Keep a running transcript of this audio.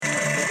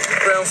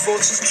Ground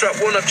Force, this is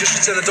Trap 1. I've just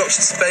returned the Doctor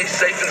to space.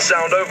 Safe and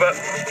sound, over.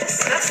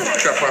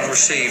 Trap 1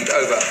 received,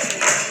 over.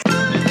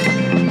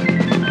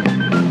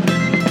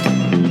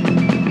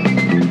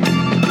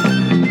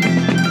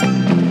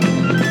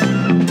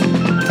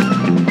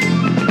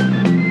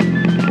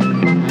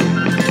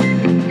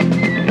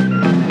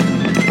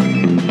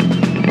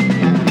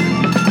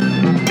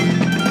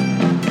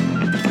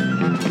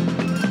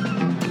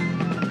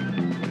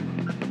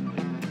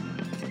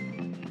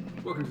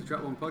 Welcome to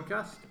Trap 1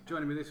 Podcast.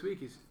 Joining me this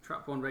week is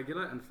Trap 1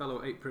 regular and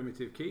fellow 8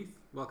 Primitive Keith.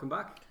 Welcome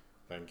back.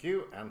 Thank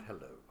you, and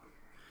hello.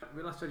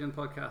 We last had you on the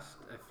podcast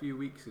a few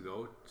weeks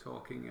ago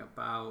talking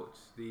about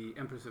the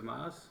Empress of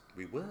Mars.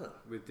 We were.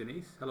 With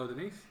Denise. Hello,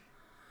 Denise.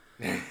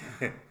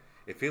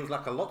 It feels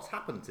like a lot's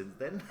happened since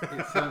then.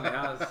 It certainly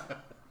has.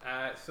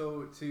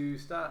 So to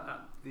start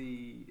at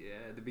the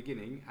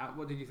beginning,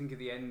 what did you think of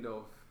the end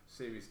of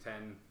Series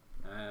 10?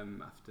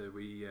 After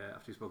we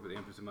spoke about the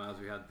Empress of Mars,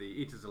 we had the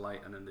Eaters of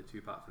Light and then the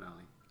two-part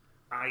finale.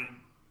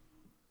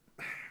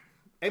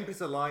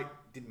 Empress of Light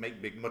didn't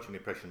make much of an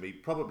impression on me,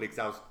 probably because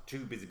I was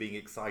too busy being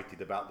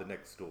excited about the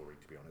next story,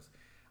 to be honest.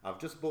 I've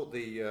just bought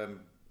the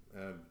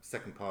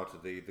second part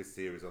of this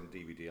series on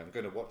DVD. I'm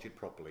going to watch it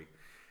properly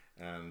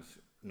and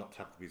not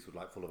have to be sort of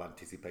like full of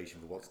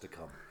anticipation for what's to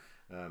come.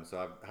 So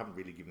I haven't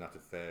really given that a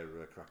fair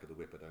crack of the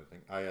whip, I don't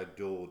think. I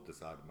adored the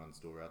Cyberman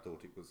story. I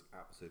thought it was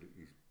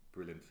absolutely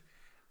brilliant.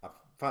 I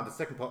found the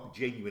second part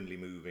genuinely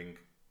moving.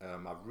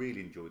 I've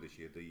really enjoyed this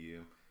year. The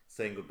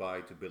saying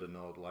goodbye to Bill and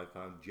Nardole, I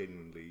found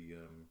genuinely...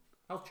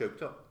 I was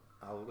choked up,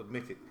 I'll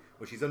admit it,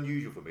 which is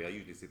unusual for me. I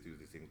usually sit through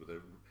these things with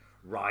a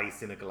wry,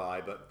 cynical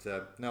eye, but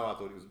no, I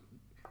thought it was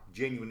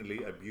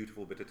genuinely a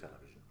beautiful bit of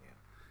television.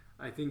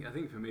 Yeah. I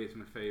think for me it's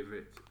my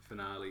favourite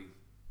finale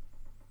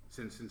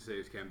since the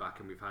series came back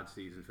and we've had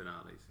season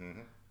finales.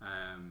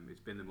 Mm-hmm. It's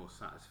been the most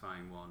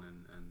satisfying one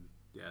and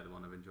yeah, the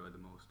one I've enjoyed the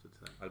most, I'd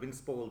say. I've been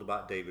spoiled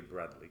about David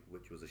Bradley,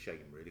 which was a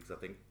shame, really, because I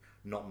think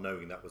not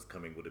knowing that was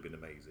coming would have been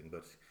amazing,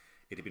 but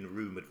it had been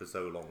rumoured for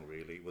so long,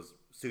 really. It was,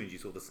 as soon as you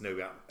saw the snow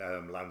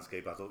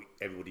landscape, I thought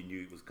everybody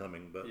knew it was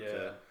coming, but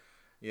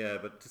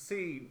but to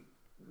see,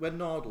 when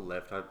Nardole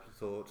left, I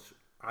thought,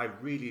 I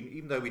really,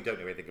 even though we don't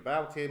know anything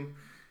about him,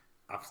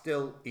 I've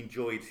still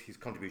enjoyed his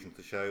contribution to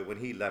the show. When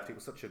he left, it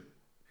was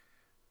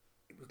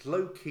it was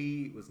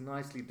low-key, it was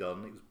nicely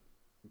done, it was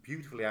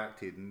beautifully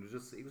acted, and it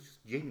was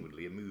just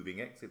genuinely a moving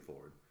exit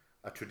for him.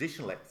 A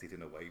traditional exit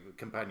in a way, a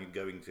companion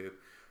going to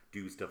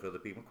do stuff for other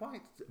people.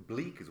 Quite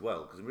bleak as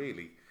well, because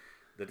really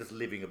they're just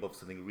living above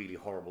something really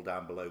horrible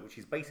down below, which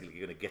is basically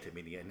going to get him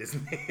in the end,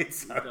 isn't it?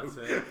 So, that's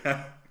it.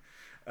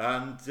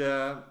 And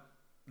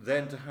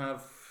then to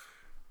have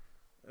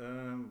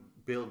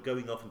Bill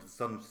going off into the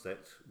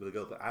sunset with a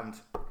girl, and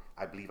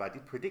I believe I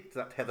did predict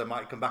that Heather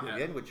might come back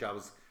again, which I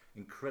was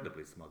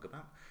incredibly smug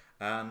about.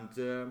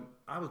 And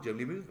I was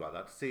generally moved by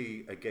that, to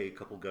see a gay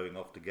couple going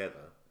off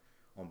together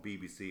on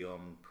BBC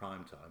on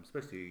prime time,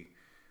 especially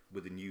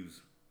with the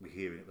news we're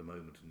hearing at the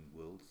moment in the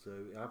world. So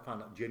I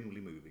found that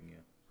genuinely moving,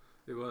 yeah.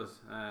 It was,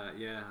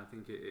 I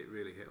think it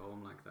really hit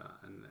home like that.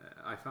 And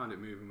I found it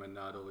moving when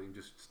Nardole even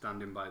just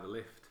standing by the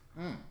lift.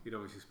 He'd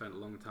obviously spent a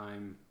long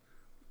time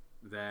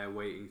there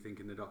waiting,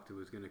 thinking the Doctor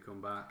was going to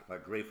come back.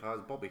 Like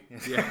Gravefire's Bobby.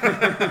 Yeah.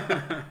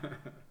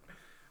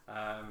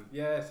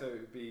 So it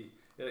would be...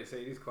 Yeah, like I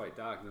say, it is quite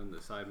dark, knowing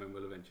that Cybermen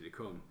will eventually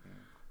come.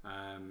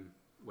 Yeah.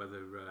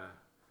 Whether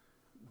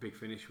Big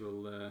Finish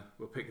will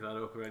pick that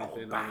up or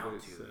anything,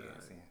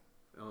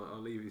 or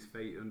leave his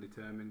fate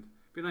undetermined.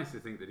 It'd be nice to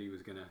think that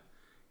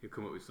he'll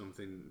come up with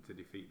something to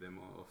defeat them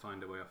or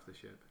find a way off the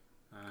ship.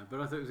 But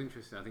I thought it was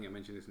interesting. I think I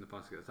mentioned this in the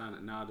podcast at the time,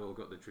 that Nardole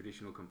got the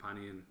traditional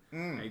companion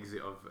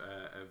exit of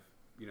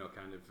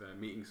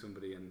meeting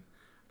somebody and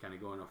kind of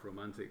going off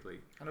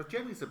romantically. And I was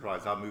genuinely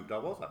surprised how moved I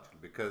was, actually,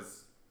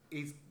 because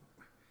even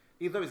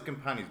though his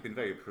companion's been a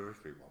very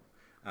periphery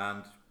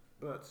one,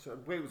 but the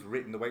way it was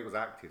written, the way it was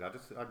acted, I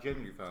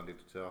genuinely found it.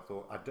 I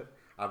thought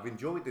I've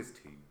enjoyed this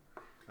team,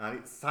 and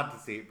it's sad to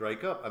see it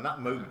break up. And that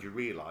moment you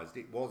realised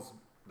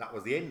that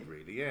was the end,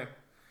 really. Yeah.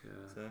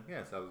 So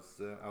yes, I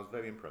was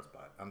very impressed by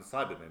it, and the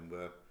Cybermen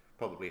were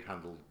probably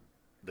handled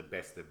the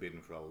best they've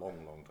been for a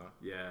long, long time.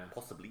 Yeah.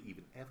 Possibly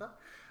even ever,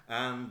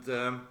 and.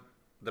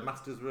 The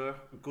Masters were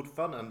good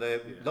fun, and the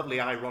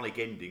lovely ironic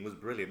ending was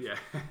brilliant. Yeah.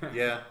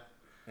 Yeah.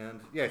 And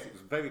yes, it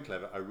was very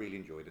clever. I really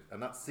enjoyed it.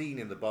 And that scene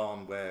in the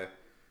barn where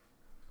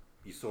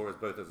you saw us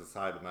both as a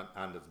Cyberman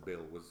and as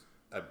Bill was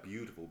a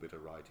beautiful bit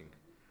of writing.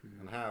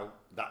 And how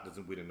that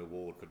doesn't win an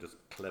award for just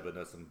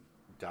cleverness and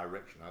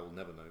direction, I will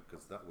never know,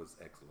 because that was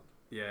excellent.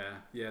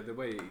 Yeah, the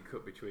way he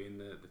cut between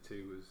the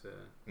two was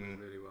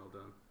really well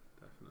done,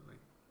 definitely.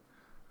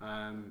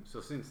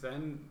 So since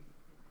then,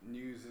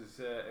 news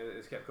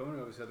has kept coming.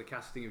 Obviously, the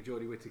casting of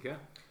Jodie Whittaker.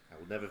 I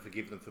will never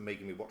forgive them for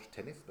making me watch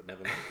tennis, but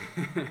never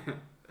mind.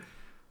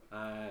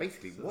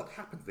 Basically, what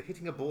happens? They're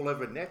hitting a ball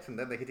over a net, and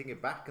then they're hitting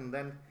it back, and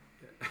then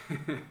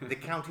they're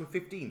counting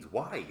 15s.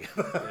 Why?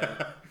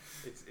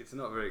 It's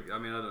not very. I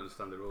mean, I don't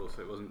understand the rules,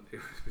 so it was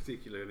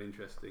particularly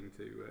uninteresting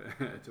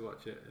to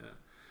watch it.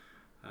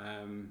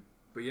 Yeah.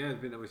 But yeah,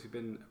 there's obviously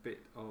been a bit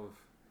of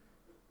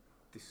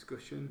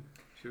discussion,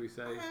 should we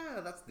say?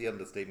 That's the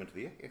understatement of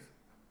the year, yes.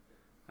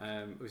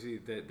 Obviously,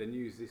 the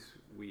news this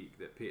week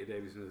that Peter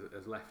Davison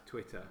has left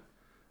Twitter.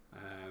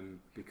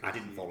 Because I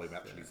didn't follow him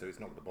actually, so it's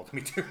not going to bother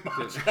me too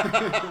much.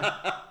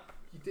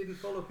 You didn't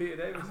follow Peter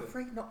Davison? I'm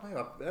afraid not.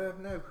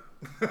 No.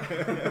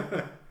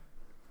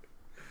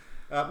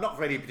 Not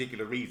for any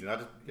particular reason. I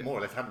just more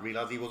or less hadn't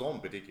realised he was on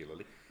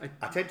particularly.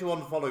 I tend to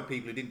unfollow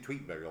people who didn't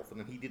tweet very often,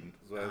 and he didn't.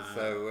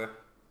 So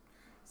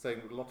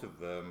a lot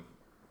of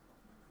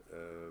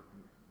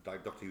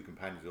like Doctor Who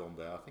companions are on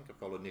there. I think I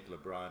follow Nicola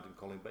Bryant and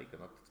Colin Bacon.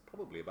 That's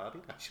probably about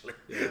it, actually.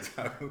 Yeah.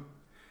 So.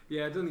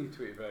 Yeah, I don't think he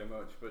tweeted very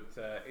much, but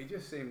it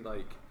just seemed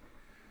like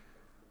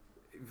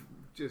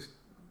just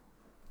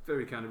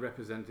very kind of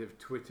representative of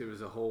Twitter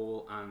as a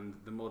whole and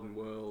the modern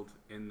world,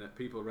 in that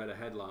people read a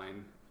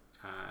headline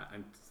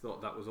and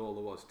thought that was all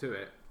there was to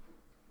it,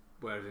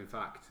 whereas in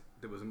fact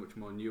there was a much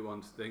more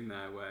nuanced thing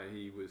there where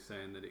he was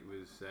saying that it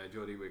was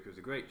Jodie Whittaker was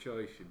a great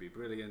choice, she'd be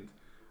brilliant.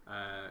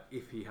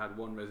 If he had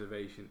one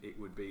reservation, it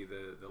would be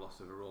the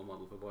loss of a role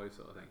model for boys,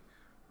 sort of thing.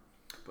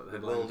 But the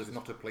world is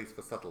not a place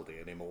for subtlety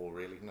anymore,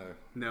 really.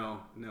 No,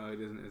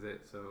 it isn't, is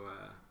it? So,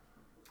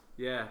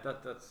 yeah,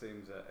 that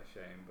seems a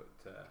shame.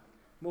 But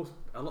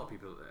a lot of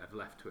people that have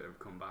left Twitter have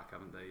come back,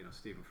 haven't they? You know,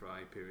 Stephen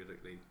Fry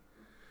periodically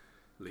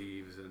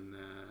leaves, and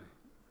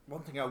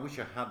one thing I wish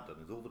I had done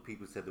is all the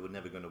people who said they were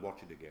never going to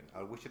watch it again.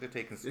 I wish I'd have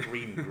taken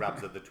screen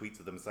grabs of the tweets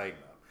of them saying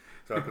that,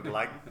 so I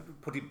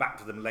could put it back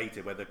to them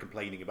later when they're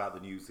complaining about the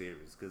new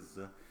series, because.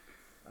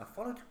 I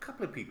followed a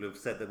couple of people who have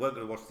said they weren't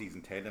going to watch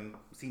season 10 and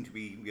seem to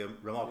be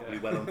remarkably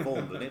well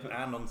informed on it,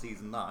 and on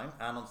season 9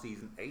 and on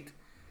season 8,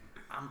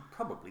 and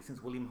probably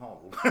since William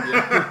Harwood.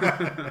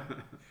 Yeah.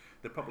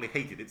 They probably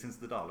hated it since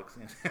the Daleks.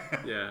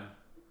 Yeah.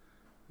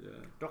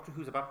 Doctor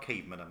Who's about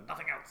cavemen and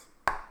nothing else.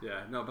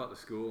 Yeah, not about the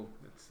school.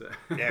 It's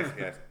Yes.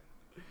 It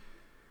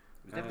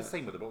was never the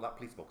same with all that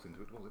police box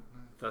into it, was it?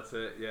 That's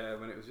it. Yeah,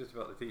 when it was just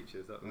about the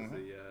teachers, that was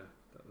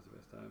the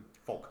best time.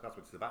 Fog. That's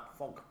what it's about.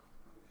 Fog.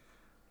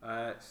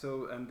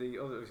 And the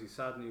other obviously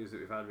sad news that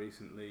we've had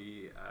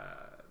recently,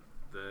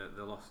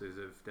 the losses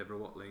of Deborah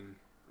Watling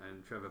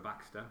and Trevor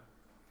Baxter.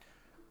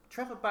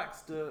 Trevor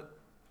Baxter,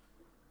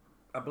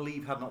 I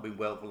believe, had not been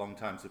well for a long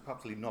time, so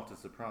probably not a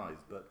surprise.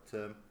 But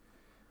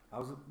I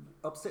was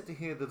upset to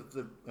hear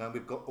that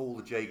we've got all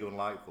the Jago and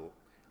Lightfoot.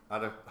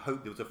 I'd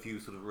hoped there was a few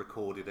sort of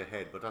recorded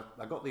ahead, but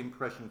I got the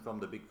impression from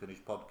the Big Finish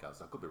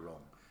podcast, I could be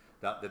wrong,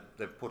 that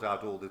they've put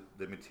out all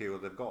the material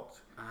they've got.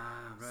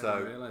 Right,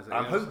 so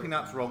I'm hoping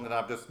that's wrong, and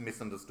I've just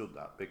misunderstood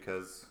that,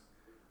 because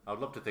I'd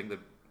love to think that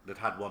they'd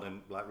had one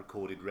and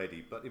recorded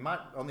ready. But it might,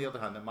 on the other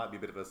hand, it might be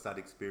a bit of a sad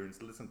experience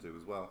to listen to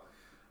as well.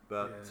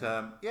 But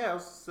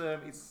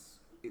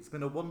it's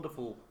been a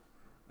wonderful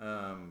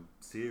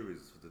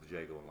series for the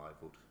Jago and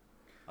Lightfoot.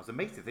 I was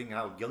amazed to think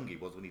how young he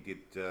was when he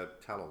did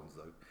Talons,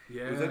 though.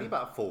 Yeah. He was only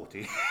about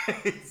 40.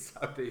 He's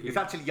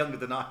actually younger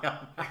than I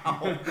am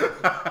now.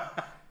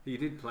 He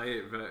did play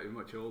it very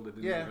much older,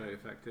 didn't he? Very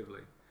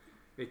effectively.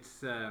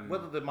 It's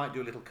whether they might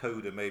do a little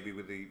coda maybe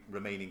with the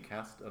remaining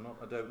cast or not,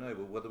 I don't know.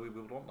 But whether we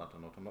will want that or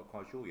not, I'm not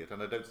quite sure yet,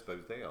 and I don't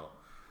suppose they are.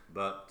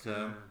 But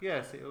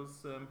yes, it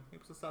was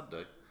a sad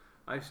day.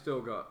 I've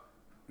still got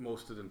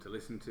most of them to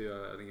listen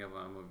to. I think I'm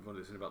going to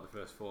listen about the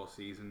first 4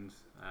 seasons,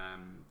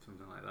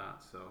 something like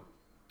that. So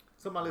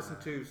some I listen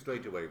to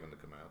straight away when they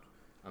come out,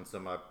 and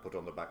some I put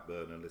on the back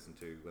burner and listen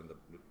to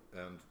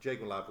and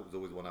Jago and Lightfoot was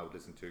always one I would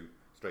listen to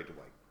straight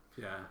away.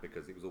 Yeah,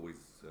 because it was always,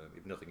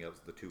 if nothing else,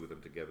 the two of them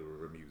together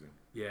were amusing.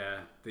 Yeah,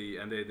 the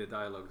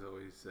dialogue's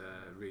always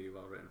really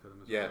well written for them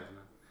as well, isn't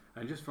it?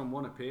 And just from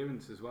one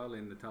appearance as well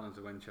in the Talons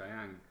of Wen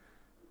Chiang.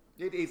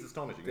 It is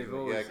astonishing, isn't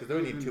it? Yeah, because they're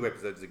only in 2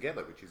 episodes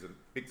together, which is a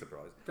big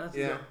surprise. That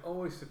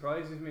always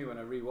surprises me when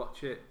I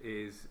rewatch it.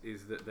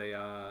 Is that they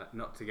are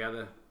not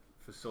together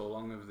for so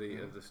long of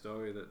the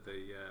story that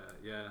they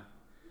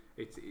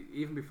it's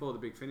even before the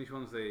Big Finish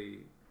ones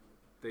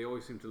they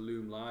always seem to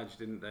loom large,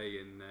 didn't they?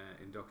 In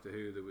Doctor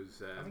Who, there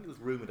was. I think it was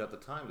rumoured at the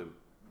time that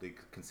they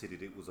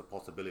considered it was a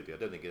possibility. I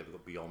don't think it ever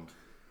got beyond.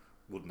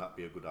 Wouldn't that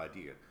be a good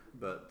idea?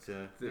 But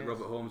yes.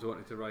 Robert Holmes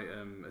wanted to write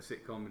a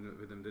sitcom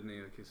with them, didn't he?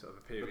 Like a sort of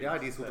a period. But the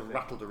idea sort of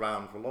rattled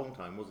around for a long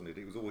time, wasn't it?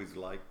 It was always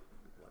like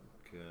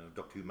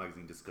Doctor Who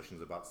magazine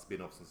discussions about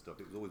spin-offs and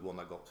stuff. It was always one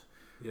that got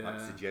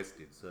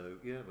suggested. So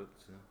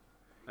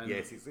but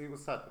yes, it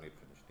was sad when it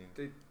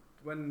finished.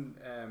 When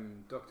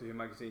Doctor Who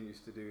magazine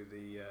used to do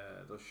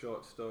those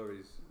short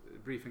stories,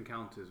 Brief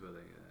Encounters, were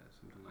they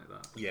something like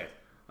that? Yeah,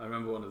 I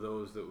remember one of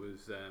those that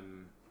was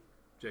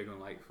Jago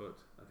and Lightfoot,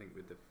 I think,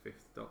 with the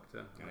 5th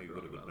Doctor. Yeah, you've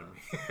got a good memory.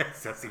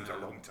 Yes, that seems a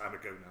long time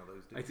ago now.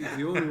 Those days. It's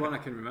the only one I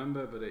can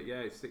remember, but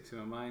it sticks in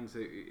my mind. So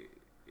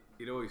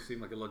it always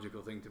seemed like a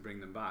logical thing to bring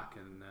them back,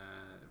 and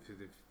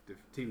they've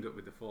teamed up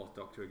with the 4th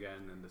Doctor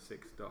again and the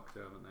 6th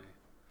Doctor, haven't they?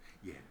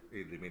 Yeah, they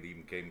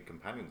even became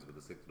companions with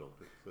the 6th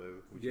Doctor. So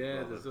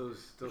there's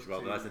those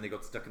rather nice, and they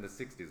got stuck in the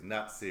 60s, and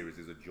that series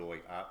is a joy.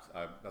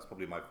 That's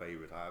probably my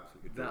favourite. I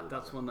absolutely adore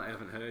that's one that I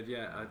haven't heard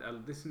yet. I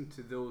listened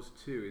to those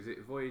 2. Is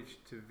it Voyage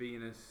to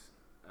Venus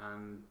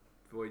and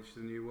Voyage to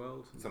the New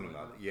World? Something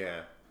like that.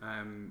 Yeah.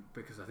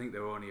 because I think they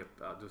were only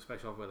the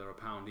special offer where they're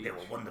 £1 each. They were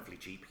wonderfully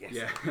cheap, yes.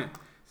 Yeah,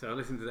 so I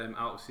listened to them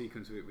out of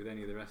sequence with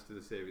any of the rest of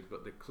the series,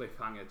 but the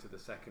cliffhanger to the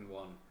second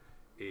one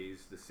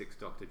is the Sixth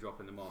Doctor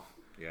dropping them off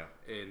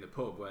in the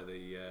pub where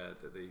they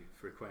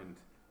frequent.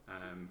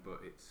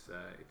 But it's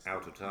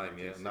out of time,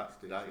 yeah, and that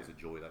yeah. is a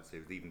joy. That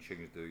series. They even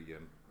changed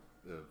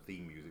the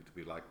theme music to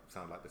be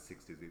sound like the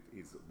 60s. It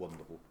is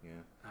wonderful,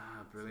 yeah.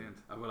 Brilliant.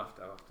 I will have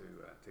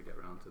to get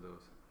around to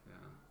those.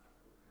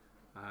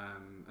 Yeah.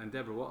 And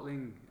Deborah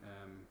Watling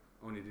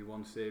only did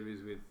one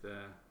series with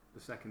the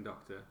Second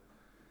Doctor,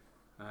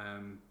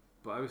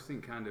 but I always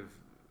think kind of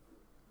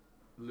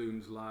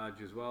looms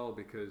large as well,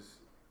 because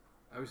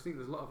I always think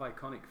there's a lot of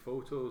iconic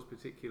photos,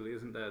 particularly,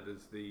 isn't there?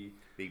 There's the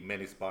big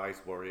many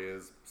spice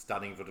warriors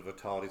standing in front of a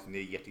TARDIS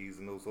near Yetis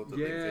and all sorts of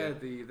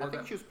things. Yeah, I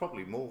think she was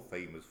probably more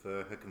famous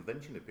for her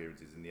convention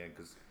appearances in the end,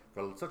 because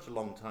for such a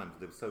long time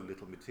there was so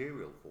little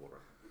material for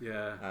her.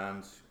 Yeah,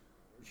 and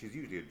she's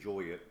usually a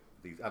joy at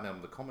these, and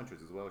on the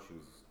commentaries as well. She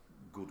was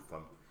good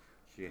fun.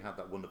 She had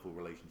that wonderful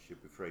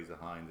relationship with Fraser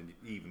Hines, and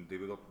even they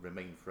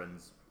remain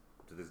friends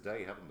to this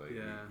day, haven't they?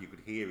 Yeah. You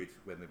could hear it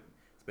when they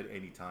spent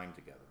any time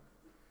together.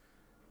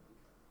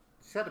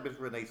 She's had a bit of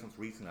a renaissance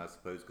recently, I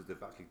suppose, because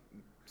they've actually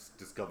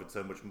discovered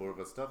so much more of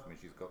her stuff. I mean,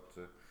 she's got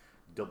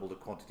double the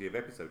quantity of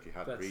episodes she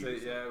had previously.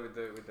 That's it, yeah,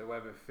 with the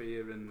Web of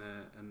Fear and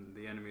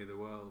the Enemy of the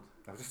World.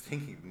 I was just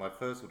thinking, my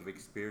first sort of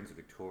experience of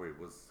Victoria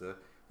was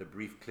the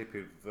brief clip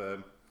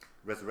of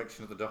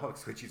Resurrection of the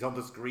Daleks, which she's on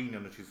the screen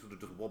and she's sort of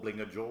just wobbling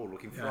her jaw,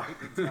 looking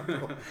frightened.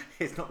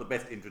 It's not the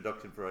best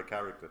introduction for her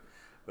character,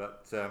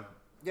 but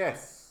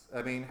yes,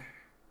 I mean,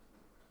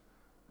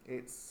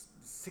 it's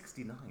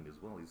 69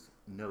 as well. Is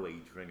no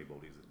age for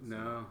anybody, is it?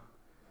 No.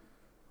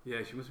 Yeah,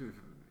 she must be. It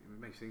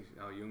makes you think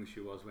how young she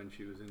was when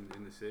she was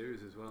in the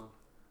series as well.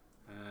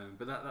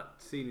 But that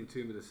scene in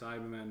Tomb of the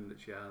Cybermen that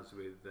she has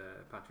with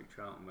Patrick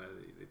Troughton, where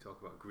they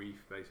talk about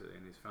grief basically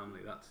in his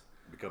family, that's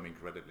become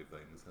incredibly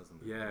famous,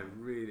 hasn't it? Yeah,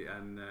 really.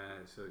 And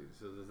so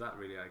there's that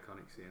really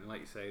iconic scene. And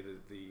like you say,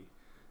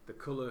 the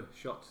colour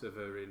shots of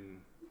her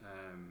in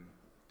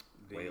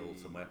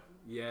Wales somewhere.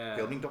 Yeah.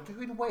 Filming Doctor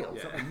Who in Wales.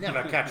 Yeah. That will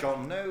never catch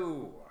on.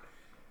 No.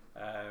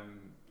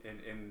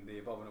 In the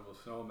Abominable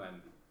Snowmen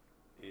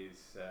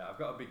is I've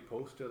got a big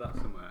poster of that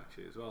somewhere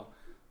actually as well.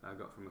 I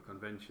got from a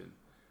convention.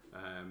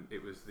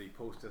 It was the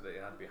poster that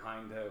it had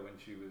behind her when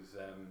she was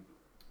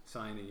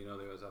signing. You know,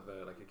 they always have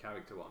like a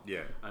character one.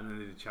 Yeah. And then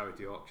they did a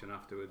charity auction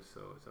afterwards.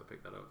 So I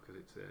picked that up because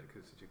it's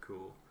such a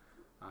cool,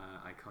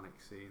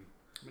 iconic scene.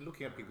 I mean,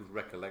 looking at people's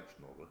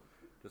recollection of her,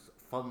 just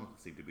fun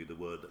seemed to be the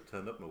word that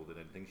turned up more than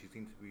anything. She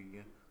seemed to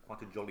be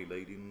quite a jolly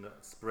lady and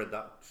spread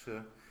that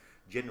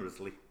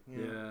generously.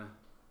 Yeah.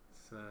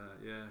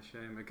 It's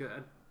shame.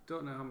 I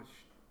don't know how much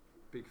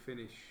Big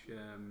Finish.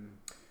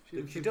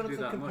 She'd done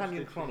some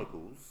Companion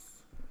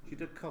Chronicles. She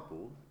did a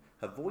couple.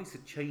 Her voice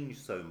had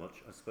changed so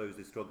much, I suppose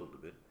they struggled a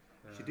bit.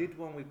 She did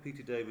one with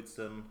Peter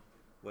Davidson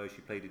where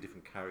she played a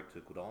different character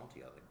called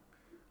Auntie, I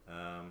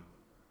think.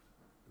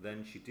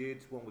 Then she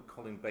did one with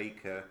Colin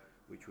Baker,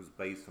 which was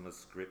based on a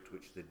script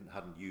which they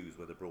hadn't used,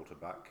 where they brought her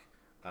back.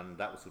 And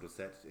that was sort of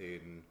set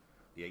in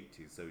the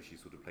 80s, so she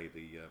sort of played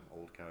the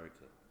old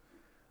character.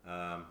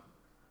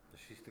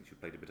 She thinks she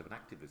played a bit of an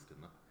activist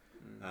in that.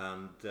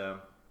 And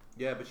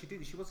but she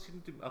didn't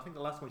do, I think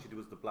the last one she did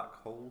was The Black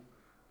Hole,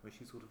 where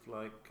she sort of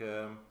like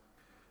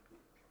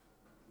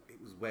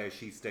it was where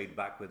she stayed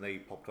back when they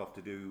popped off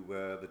to do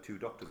the Two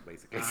Doctors,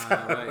 basically.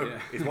 Right,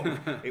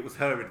 yeah. It was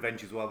her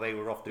adventures while they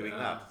were off doing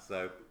that.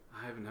 So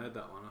I haven't heard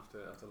that one. I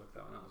have to look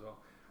that one out as well.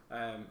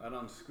 And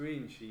on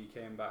screen, she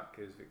came back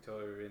as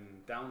Victoria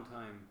in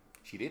Downtime.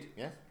 She did,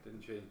 yes,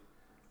 didn't she?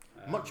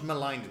 Much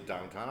maligned at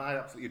Downtown. I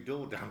absolutely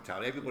adore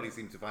Downtown. Everybody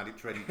seems to find it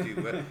trendy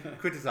to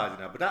criticise it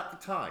now. But at the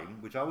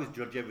time, which I always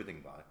judge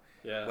everything by,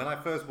 when I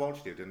first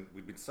watched it, and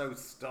we'd been so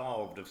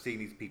starved of seeing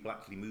these people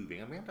actually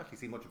moving, and we haven't actually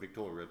seen much of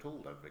Victoria at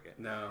all, don't forget.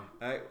 No.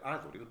 I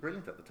thought it was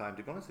brilliant at the time,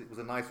 to be honest. It was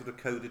a nice sort of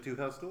coda to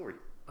her story.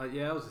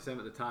 Yeah, I was the same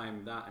at the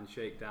time, that and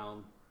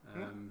Shakedown.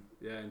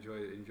 Yeah,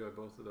 enjoy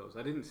both of those.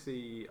 I didn't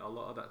see a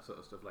lot of that sort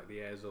of stuff, like the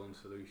Air Zone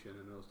Solution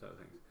and those type of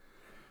things.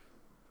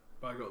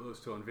 But I got those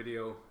two on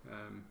video.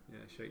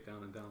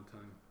 Shakedown and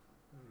Downtime.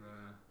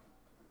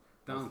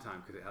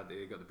 Downtime because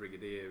it got the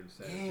Brigadier and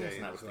Sarah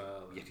Jane as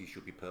well. Yeti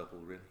should be purple,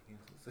 really.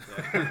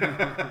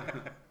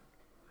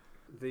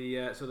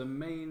 Yes. So the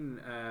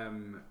main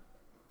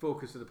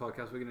focus of the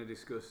podcast, we're going to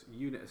discuss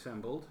Unit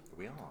Assembled.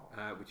 We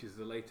are. Which is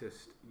the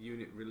latest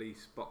unit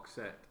release box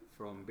set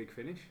from Big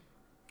Finish.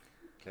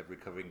 Cleverly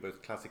covering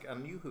both classic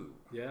and new Who.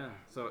 Yeah.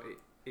 So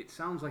it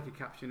sounds like a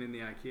caption in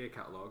the IKEA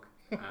catalogue.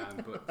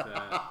 But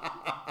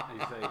as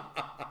you say,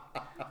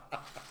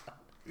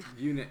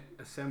 Unit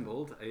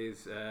Assembled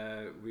is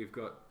we've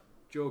got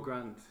Joe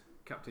Grant,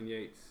 Captain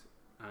Yates,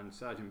 and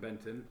Sergeant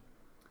Benton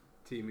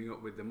teaming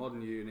up with the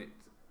modern unit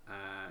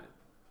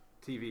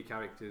TV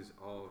characters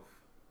of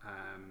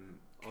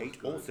Kate,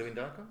 Osgood. also in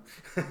Downtime.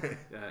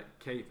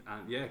 Kate,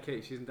 and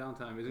Kate, she's in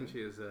Downtime, isn't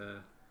she? As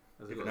a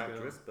different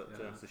actress, but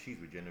so she's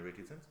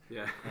regenerated since.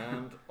 Yeah,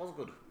 and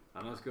Osgood.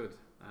 And Osgood,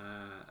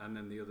 and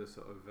then the other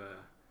sort of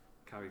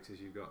characters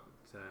you've got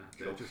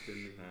that are just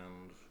in the...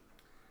 and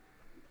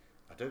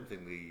I don't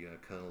think the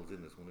Colonel's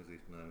in this one, is he?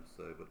 No.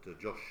 So, but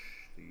Josh,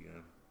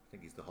 I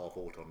think he's the half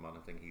Auton man.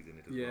 I think he's in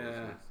it as well.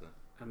 Isn't he? So.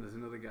 And there's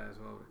another guy as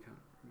well. I can't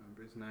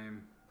remember his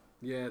name.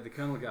 Yeah, the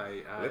Colonel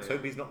guy. Let's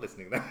hope he's not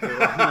listening then.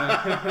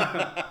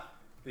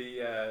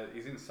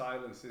 He's in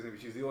Silence, isn't he?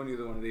 Which is the only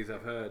other one of these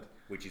I've heard.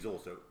 Which is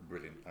also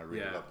brilliant. I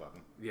really love that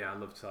one. Yeah, I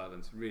loved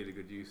Silence. Really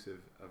good use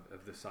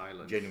of the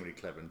silence. Genuinely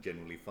clever and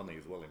genuinely funny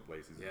as well in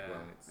places as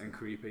well. And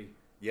creepy.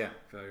 Yeah.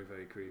 Very,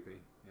 very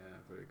creepy. Yeah,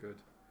 very good.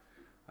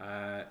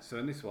 So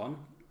in this one,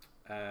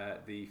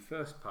 the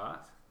first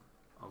part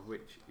of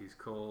which is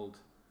called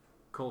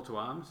Call to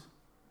Arms,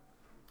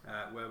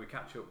 where we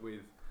catch up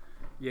with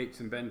Yates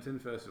and Benton.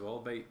 First of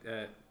all,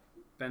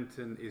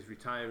 Benton is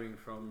retiring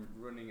from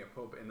running a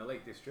pub in the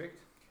Lake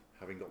District,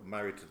 having got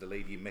married to the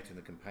lady he met in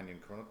the Companion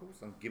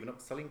Chronicles and given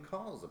up selling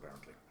cars,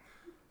 apparently.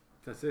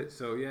 That's it.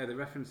 So yeah, the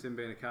reference him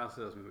being a car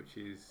salesman, which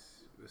we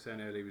were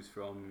saying earlier, was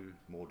from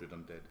Mordred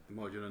Undead.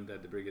 Mordred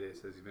Undead. The Brigadier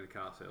says he's been a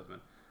car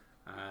salesman.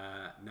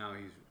 Now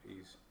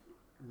he's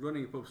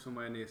running a pub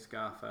somewhere near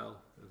Scarfell,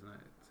 isn't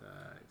it?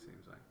 It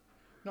seems like.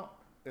 Not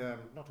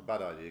a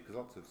bad idea, because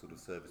lots of sort of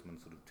servicemen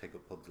sort of take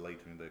up pubs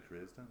later in their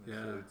careers, don't they?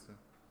 Yeah. So it's,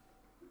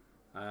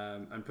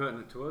 and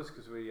pertinent to us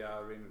because we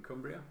are in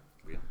Cumbria.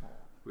 We are.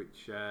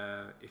 Which,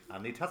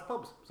 and it has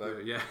pubs, so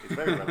yeah. It's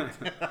very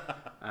relevant.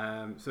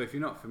 So if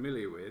you're not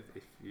familiar with,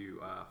 if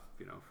you are,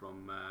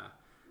 from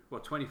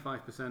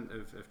 25%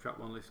 of Trap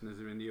One listeners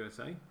are in the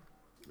USA.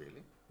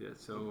 Really? Yeah.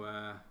 So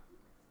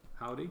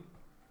howdy.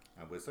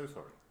 And we're so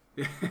sorry.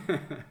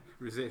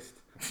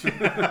 Resist.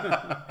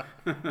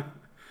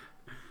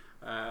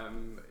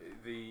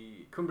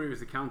 The Cumbria is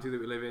the county that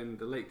we live in.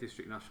 The Lake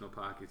District National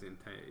Park is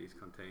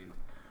contained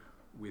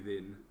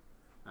within.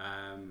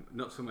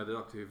 Not somewhere the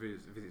Doctor Who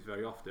visits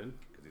very often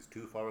because it's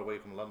too far away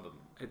from London.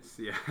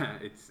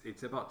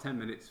 It's about 10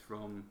 minutes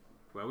from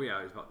where we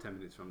are. It's about 10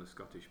 minutes from the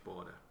Scottish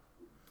border.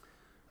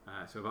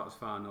 So about as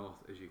far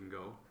north as you can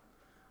go.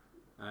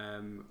 I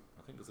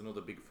think there's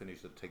another big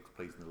finish that takes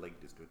place in the Lake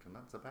District, and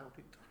that's about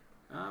it.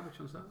 Which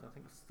one's that? I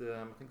think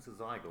it's the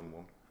Zygon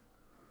one.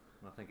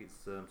 I think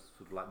it's sort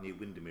of like near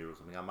Windermere or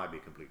something. I might be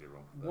completely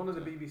wrong. One of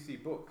the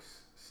BBC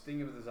books,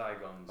 Sting of the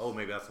Zygons. Oh,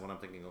 maybe that's the one I'm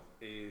thinking of.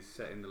 Is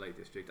set in the Lake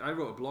District. I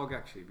wrote a blog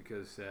actually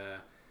because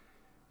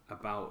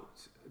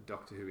about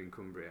Doctor Who in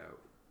Cumbria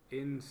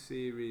in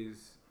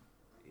series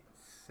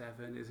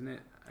 7, isn't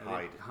it?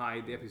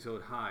 Hyde. The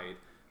episode Hyde.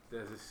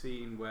 There's a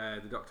scene where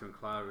the Doctor and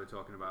Clara are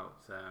talking about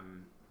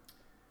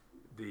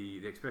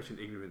the expression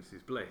 "ignorance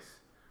is bliss,"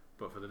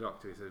 but for the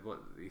Doctor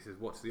he says,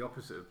 "What's the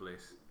opposite of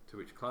bliss?" To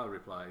which Clara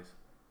replies,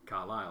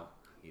 "Carlisle."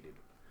 He did.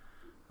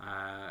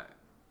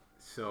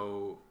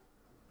 So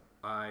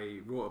I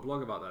wrote a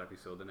blog about that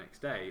episode the next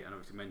day, and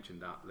obviously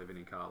mentioned that living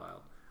in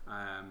Carlisle.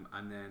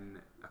 And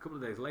then a couple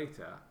of days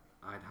later,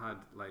 I'd had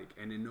like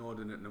an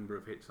inordinate number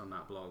of hits on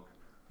that blog,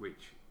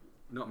 which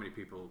not many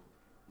people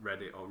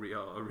read it or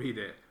read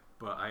it,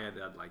 but I had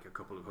like a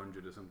couple of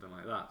hundred or something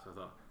like that. So I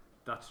thought,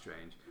 that's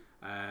strange.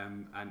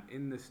 And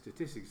in the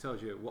statistics, it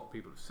tells you what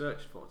people have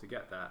searched for to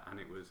get that, and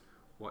it was,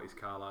 what is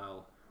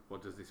Carlisle?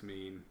 What does this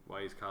mean?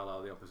 Why is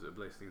Carlisle the opposite of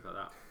bliss? Things like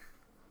that.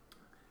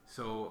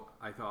 So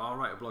I thought, I'll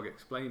write a blog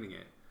explaining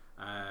it.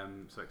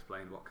 So I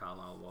explained what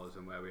Carlisle was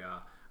and where we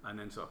are, and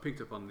then sort of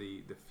picked up on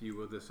the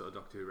few other sort of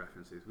Doctor Who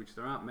references, which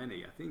there aren't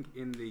many. I think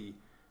in the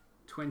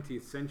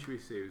 20th century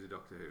series of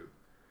Doctor Who,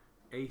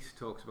 Ace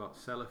talks about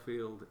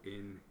Sellafield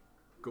in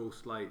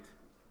Ghostlight,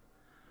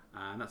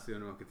 and that's the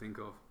only one I could think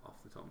of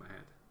off the top of my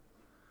head.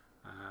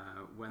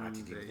 When I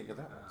didn't even think of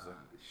that one. So.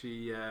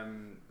 She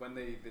when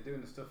they're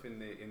doing the stuff in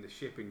the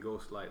ship in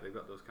Ghostlight, they've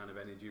got those kind of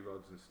energy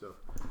rods and stuff.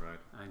 Right.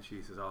 And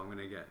she says, "Oh, I'm going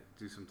to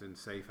do something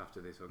safe after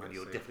this." And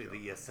you're definitely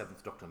the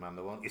 7th Doctor man,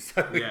 though, aren't you?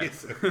 So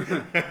yes.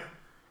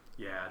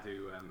 Yeah, I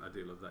do. I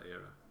do love that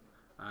era.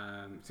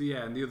 So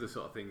yeah, and the other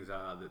sort of things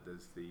are that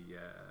there's the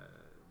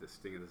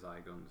Sting of the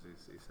Zygons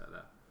is set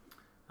there.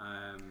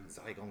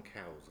 Zygon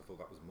cows. I thought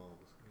that was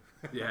marvellous.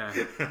 Yeah.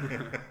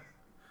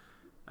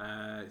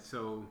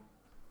 So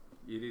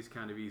it is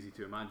kind of easy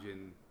to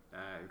imagine,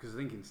 because I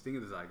think in Sting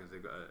of the Zygons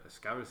they've got a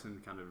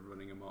Scarrison kind of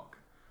running amok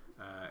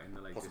in the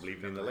lake. Possibly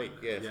even in the lake,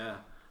 yes. Yeah.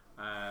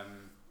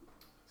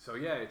 So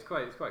yeah, it's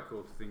quite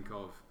cool to think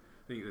of.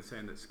 I think they're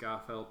saying that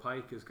Scarfell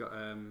Pike has got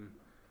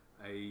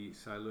a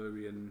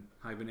Silurian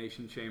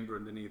hibernation chamber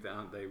underneath it,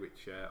 aren't they?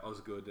 Which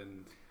Osgood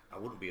and I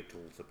wouldn't be at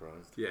all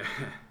surprised. Yeah,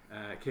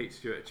 Kate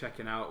Stewart are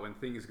checking out when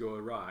things go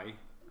awry.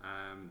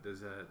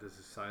 There's a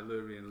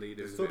Silurian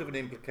leader. There's sort of an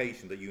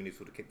implication that UNIT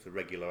sort of keeps a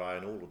regular eye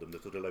on all of them.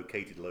 They've sort of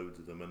located loads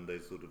of them, and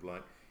they're sort of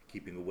like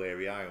keeping a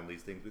wary eye on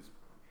these things, which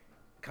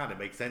kind of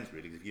makes sense,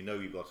 really. If you know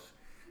you've got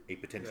a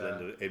potential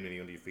enemy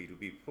under your feet, it would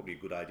be probably a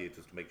good idea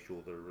just to make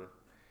sure they're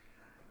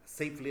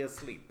safely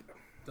asleep.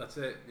 That's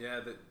it.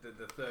 Yeah,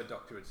 the third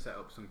Doctor had set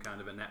up some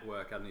kind of a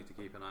network, hadn't he, to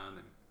keep an eye on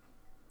him.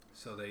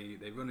 So they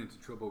run into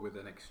trouble with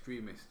an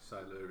extremist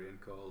Silurian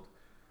called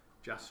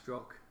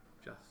Jastrock.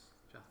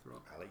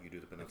 Jathrock. I'll let you do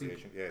the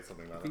pronunciation. Yeah,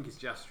 something like that. I think it's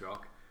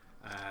Jastrock.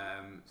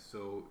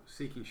 So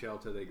seeking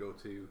shelter, they go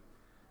to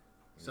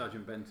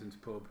Sergeant Benton's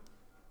pub,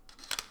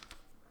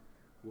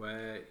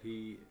 where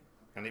he...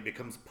 And it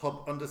becomes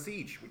Pub Under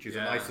Siege, which is a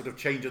Yeah. nice sort of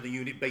change of the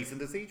unit base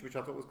Under Siege, which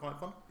I thought was quite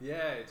fun.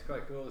 Yeah, it's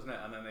quite cool, isn't it?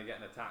 And then they're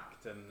getting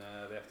attacked, and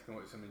they have to come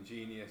up with some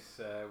ingenious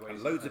ways. And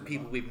to loads fend of them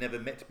people off. we've never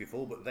met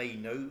before, but they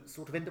know,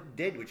 sort of end up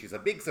dead, which is a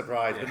big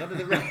surprise, but none of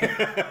the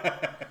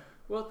rest.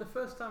 Well, the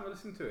first time I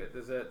listened to it,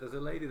 there's a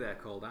lady there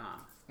called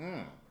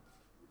Anne.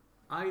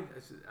 I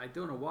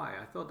don't know why.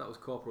 I thought that was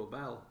Corporal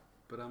Bell,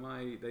 but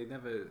they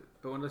never.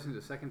 But when I listened to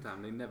it the second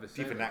time, they never said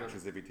Different it.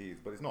 actress if it is,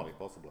 but it's not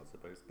impossible, I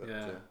suppose. But,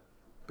 Yeah.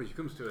 But she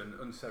comes to an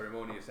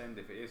unceremonious end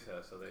if it is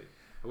her, so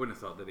I wouldn't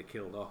have thought that it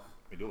killed off.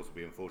 It'd also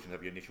be unfortunate to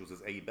have your initials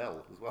as A.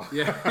 Bell as well.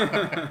 Yeah.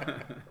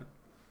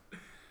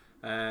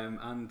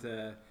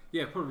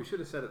 Probably should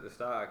have said at the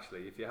start,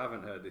 actually, if you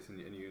haven't heard this and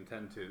you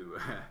intend to,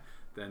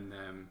 then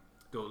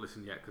don't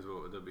listen yet because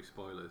there'll be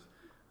spoilers.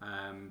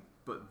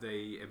 But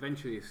they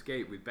eventually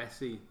escape with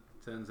Bessie.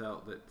 Turns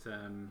out that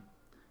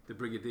the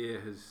Brigadier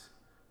has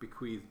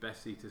bequeathed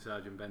Bessie to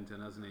Sergeant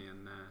Benton, hasn't he?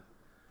 And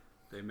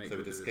they make So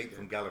good it of escaped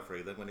from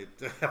Gallifrey then when it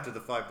after the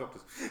 5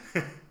 Doctors.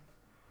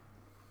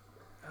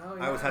 Oh,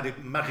 I always had it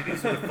imagined it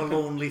sort of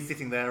forlornly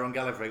sitting there on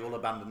Gallifrey, all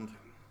abandoned.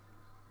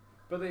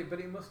 But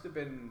it must have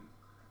been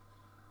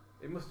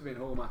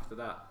home after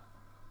that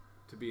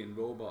to be in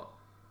Robot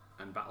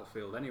and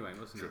Battlefield anyway,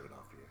 mustn't True it?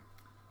 enough, yeah.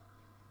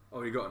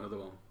 Oh, you got another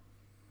one.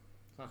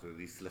 It's nice that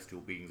these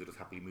celestial beings are just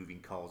happily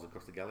moving cars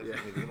across the galaxy.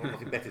 Yeah. They've got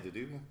nothing better to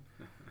do.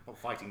 Not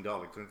fighting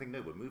Daleks or anything,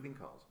 no, we're moving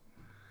cars.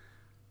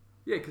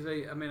 Yeah, because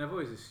I've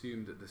always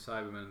assumed that the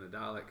Cybermen and the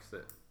Daleks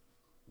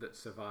that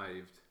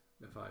survived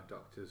the 5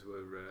 Doctors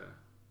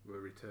were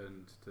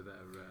returned to their.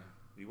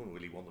 You wouldn't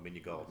really want them in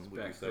your garden, would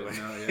you? Respect,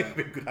 So no, yeah. it'd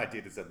be a good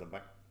idea to send them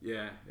back.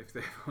 Yeah, if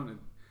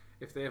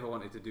they ever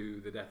wanted to do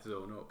the Death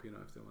Zone up,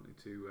 if they wanted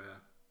to.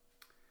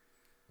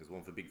 There's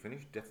one for Big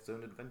Finish, Death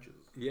Zone Adventures.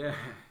 Yeah,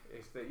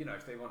 if they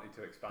wanted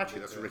to expand. Actually,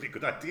 that's a into really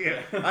good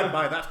idea. I'd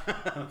buy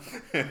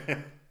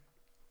that.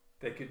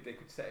 They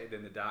could set it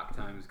in the dark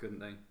times, couldn't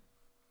they?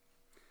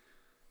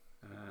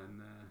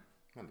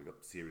 And we've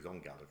got series on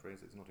Gallifrey,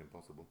 so it's not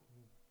impossible.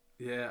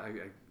 Yeah, I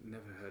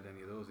never heard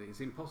any of those. It's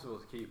impossible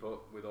to keep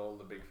up with all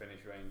the Big Finish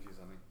ranges,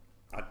 I think.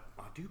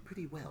 I do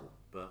pretty well,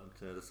 but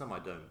there's some I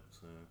don't.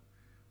 So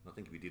I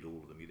think if you did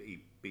all of them,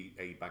 you'd be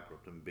A,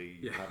 bankrupt, and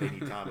B, have any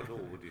time at all,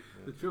 would you?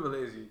 The trouble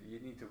is, you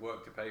need to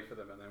work to pay for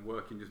them, and then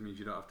working just means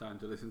you don't have time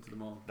to listen to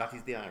them all. That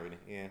is the irony,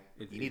 yeah.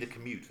 You need a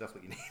commute, that's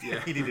what you need.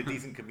 Yeah. You need a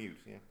decent commute,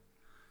 yeah.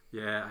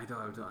 Yeah, I don't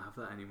have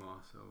that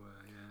anymore, so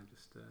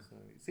just... So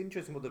it's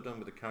interesting what they've done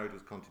with the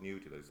characters'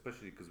 continuity, though,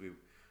 especially because we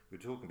were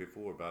talking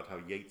before about how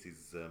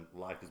Yates's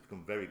life has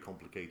become very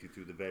complicated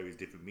through the various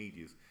different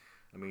medias.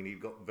 I mean, he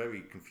got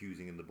very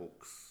confusing in the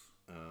books,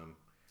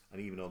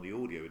 and even on the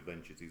audio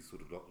adventures, he's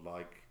sort of got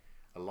like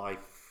a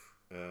life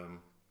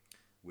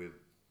with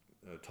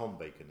Tom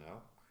Baker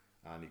now,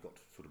 and he got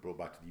sort of brought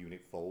back to the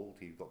unit fold.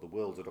 He got the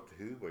Worlds of Doctor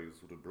Who, where he was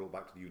sort of brought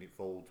back to the unit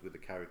fold with the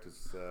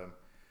characters,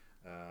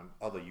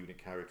 other unit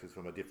characters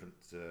from a different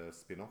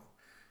spin-off.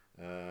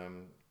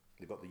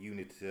 They've got the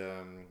unit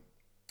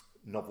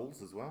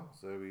novels as well,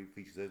 so he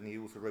features those, and he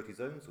also wrote his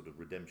own sort of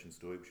redemption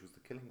story, which was the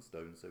Killing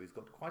Stone. So he's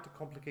got quite a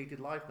complicated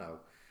life now,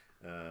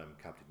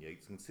 Captain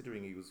Yates,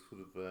 considering he was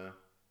sort of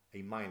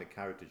a minor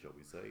character, shall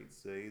we say.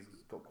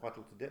 He's got quite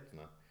a lot of depth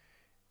now.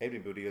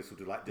 Everybody is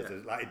sort of like there's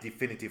a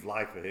definitive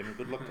life for him.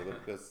 Good luck to them,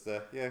 because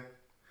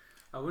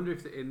I wonder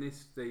if in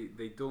this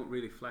they don't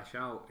really flesh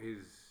out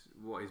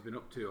what he's been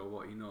up to or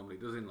what he normally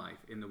does in life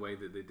in the way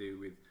that they do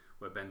with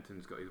where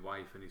Benton's got his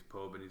wife and his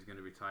pub and he's going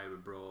to retire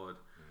abroad.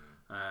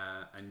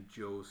 And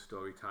Joe's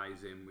story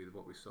ties in with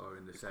what we saw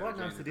in the it's Sarah quite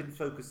nice Jane they didn't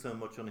focus so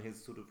much on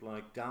his sort of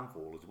like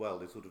downfall as well.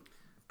 They sort of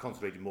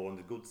concentrated more on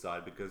the good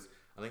side, because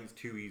I think it's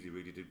too easy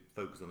really to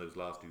focus on those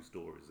last 2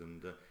 stories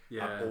and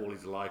have all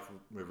his life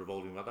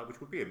revolving around that,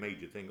 which would be a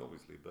major thing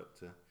obviously,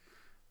 but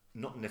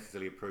not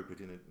necessarily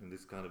appropriate in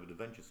this kind of an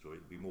adventure story.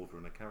 It'd be more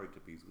for a character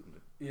piece, wouldn't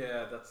it?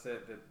 Yeah, that's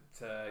it.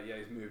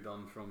 He's moved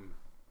on from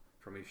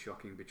his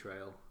shocking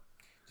betrayal.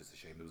 Just a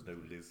shame there was no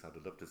Liz.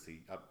 I'd love to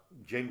see.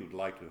 Jane would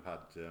like to have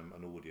had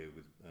an audio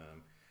with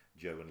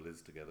Joe and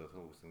Liz together. I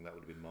always think that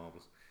would have been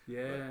marvellous.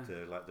 Yeah.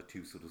 But like the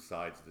 2 sort of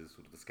sides, the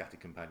sort of the scatty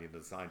companion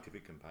and the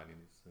scientific companion.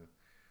 It's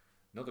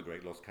another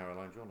great loss,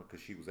 Caroline John,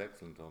 because she was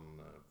excellently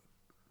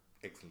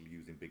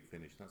used in Big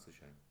Finish. That's a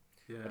shame.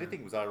 Yeah. I did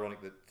think it was ironic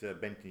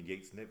that Benton and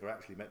Yates never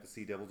actually met the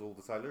Sea Devils or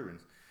the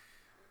Silurians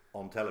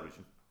on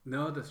television.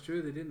 No, that's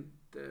true. They didn't.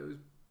 It was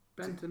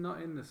Benton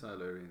not in the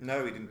Silurians.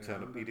 No, he didn't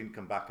turn up. He didn't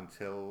come back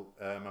until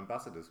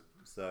Ambassadors.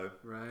 So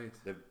right.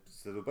 They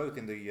were both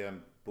in the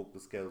book The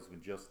Scales of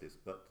Injustice,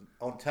 but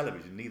on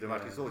television neither of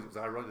them actually saw it. It was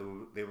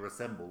ironic they were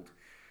assembled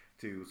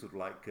to sort of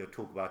like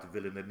talk about a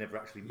villain they'd never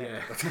actually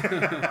met.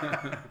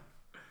 Yeah.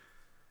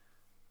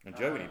 And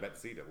Jo only met the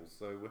Sea Devils,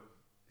 so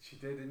she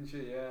did, didn't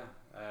she? Yeah.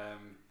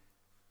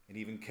 And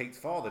even Kate's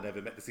father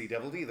never met the Sea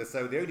Devils either.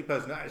 So the only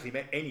person that actually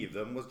met any of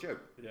them was Jo.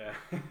 Yeah.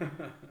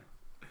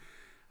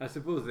 I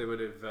suppose they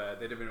would have.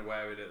 They'd have been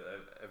aware of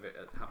it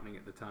happening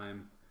at the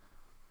time,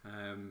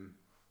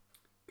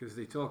 because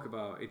they talk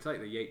about, it's like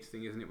the Yates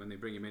thing, isn't it, when they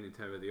bring him in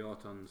Terror of the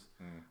Autons,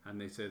 and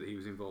they say that he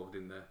was involved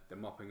in the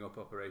mopping up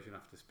operation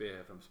after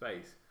Spearhead from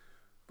space,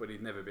 but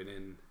he'd never been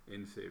in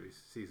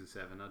season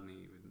 7, hadn't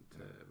he?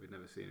 We'd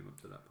never seen him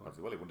up to that point.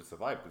 Well, he wouldn't have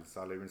survived because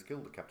Silurians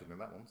killed the captain in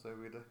that one, so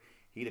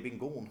he'd have been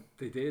gone.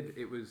 They did.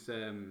 It was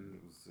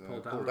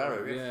Paul Darrow,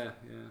 Darrow. yes.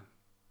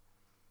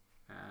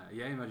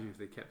 Yeah. Imagine if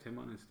they kept him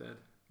on instead.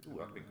 Ooh,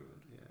 that'd be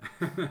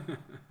good.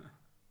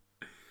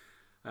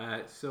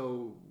 Yeah.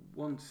 So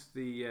once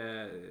the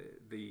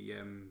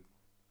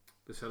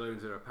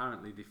Silurians are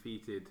apparently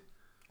defeated,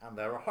 and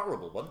they're a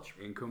horrible bunch.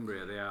 In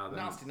Cumbria, they are.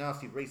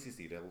 Nasty, racist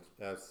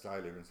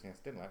Silurians. Yes,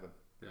 didn't like them.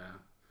 Yeah.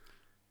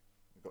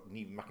 We've got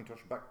Neve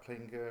McIntosh back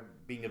playing,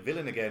 being a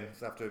villain again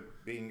after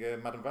being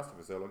Madame Vasta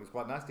for so long. It's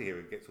quite nice to hear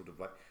her get sort of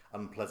like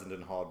unpleasant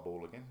and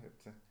hardball again.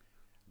 It's a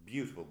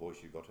beautiful voice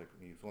you've got.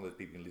 It's one of those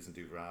people you can listen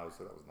to for hours,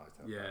 so that was nice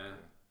to have. Yeah,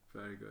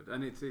 very good.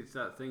 And it's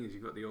that thing is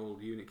you've got the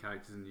old unit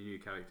characters and the new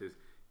characters.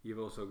 You've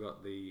also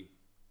got the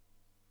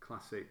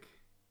classic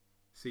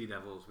Sea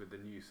Devils with the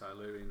new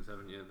Silurians,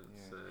 haven't you?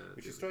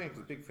 Which is strange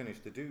because Big Finish,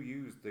 they do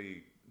use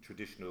the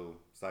traditional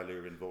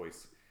Silurian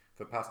voice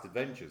for past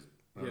adventures.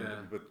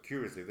 But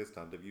curiously, this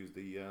time they've used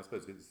I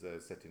suppose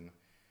it's set in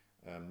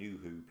New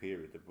Who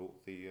period. They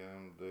brought the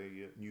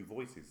new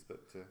voices,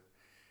 but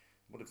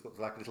it's got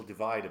like a little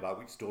divide about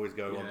which stories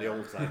go on the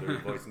old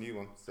Silurian voice and new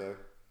one. So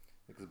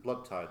because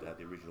Blood Tide had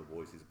the original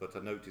voices, but I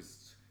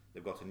noticed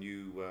they've got a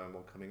new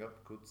one coming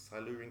up called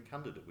Silurian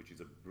Candidate, which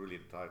is a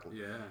brilliant title.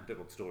 Yeah. I don't know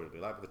what the story will be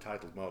like, but the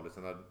title's marvellous.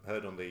 And I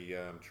heard on the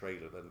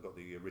trailer that they've got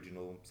the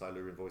original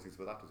Silurian voices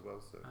for that as well.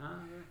 So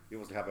you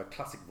obviously have a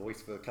classic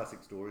voice for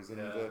classic stories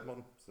and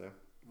modern. So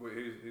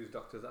whose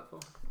Doctor is that for?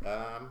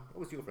 What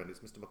was your friend?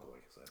 It's Mr.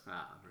 McCoy. So.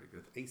 Very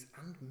good. Ace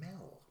and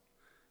Mel.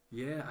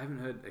 Yeah, I haven't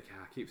heard.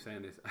 I keep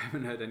saying this. I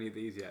haven't heard any of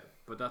these yet,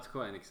 but that's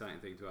quite an exciting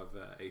thing to have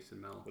Ace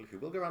and Mel. Well, if you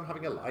will go around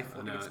having a life,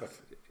 what do you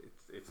expect?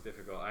 It's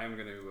difficult. I am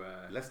going to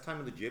less time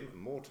in the gym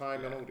and more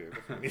time on audio.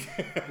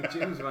 The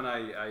gym's when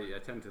I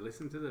tend to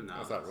listen to them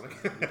now. That's ironic.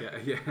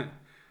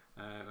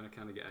 When I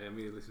kind of I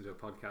either listen to a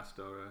podcast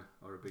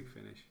or a Big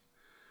Finish.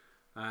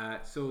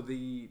 So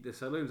the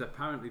Silurians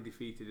apparently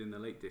defeated in the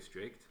Lake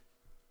District.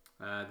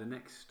 The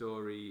next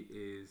story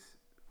is.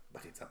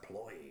 But it's a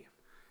ploy.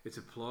 It's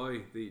a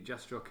ploy. The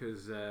Jastrock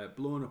has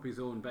blown up his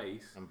own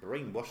base and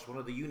brainwashed one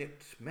of the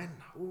unit men.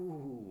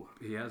 Ooh.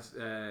 He has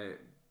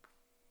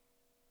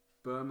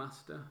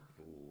Burmaster.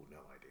 Ooh, no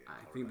idea.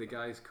 I think the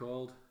guy's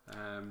called.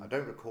 I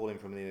don't recall him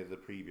from any of the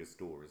previous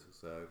stories.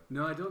 So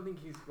no, I don't think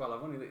he's. Well,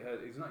 I've only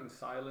heard he's not in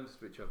Silenced,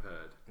 which I've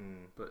heard.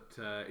 But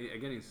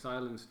again, in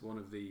Silenced, one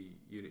of the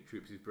unit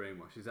troops is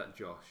brainwashed. Is that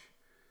Josh?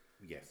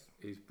 Yes.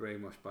 He's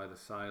brainwashed by the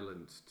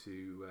Silence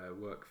to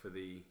work for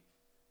the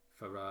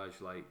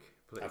Farage-like.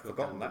 I've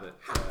forgotten that.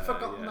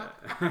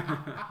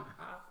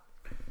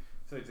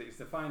 So it's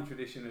the fine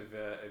tradition of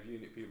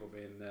unit people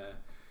being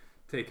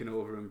taken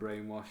over and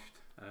brainwashed,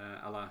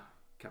 a la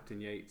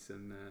Captain Yates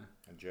and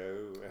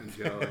Joe and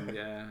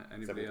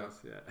anybody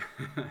else.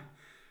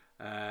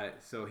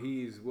 So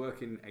he's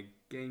working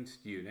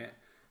against unit.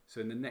 So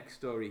in the next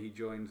story, he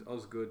joins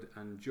Osgood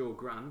and Joe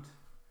Grant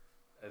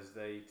as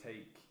they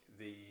take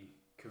the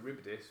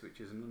Charybdis, which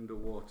is an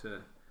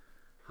underwater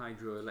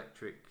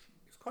hydroelectric.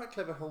 Quite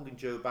clever holding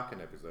Joe back an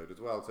episode as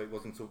well, so it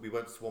wasn't we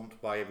weren't swamped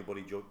by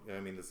everybody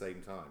in the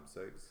same time.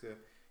 So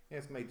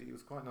it's made it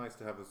was quite nice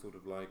to have a sort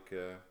of like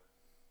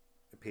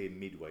appear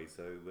midway.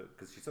 So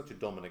because she's such a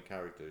dominant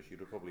character,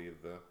 she'd have probably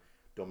have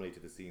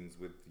dominated the scenes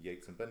with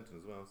Yates and Benton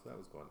as well. So that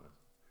was quite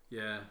nice.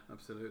 Yeah,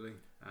 absolutely.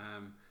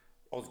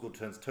 Osgood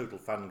turns total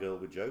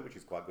fangirl with Joe, which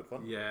is quite good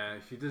fun. Yeah,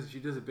 she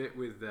does a bit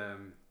with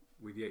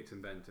Yates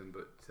and Benton,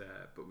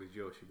 but with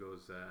Joe she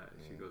goes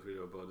really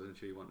overboard, doesn't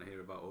she? Want to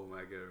hear about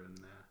Omega and.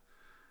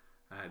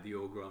 The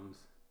Ogrons.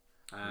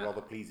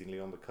 Rather pleasingly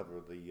on the cover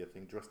of the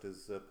thing, dressed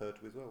as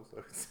Pertwee as well.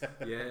 So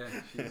yeah,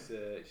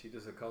 she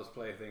does a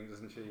cosplay thing,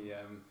 doesn't she?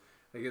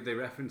 They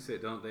reference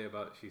it, don't they?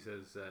 About she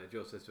says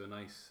Joe says to a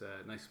nice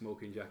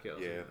smoking jacket or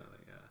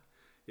something.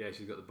 Yeah,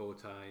 she's got the bow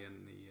tie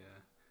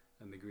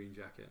and the green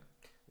jacket.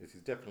 This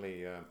is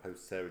definitely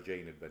post Sarah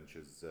Jane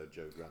Adventures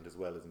Joe Grant as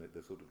well, isn't it?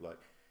 They're sort of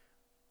like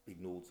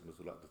ignored some of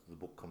sort of like the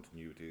book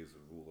continuities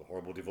of all the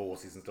horrible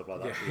divorces and stuff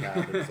like that she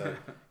had. And so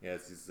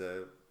this is.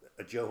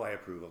 A Joe I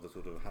approve of, the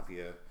sort of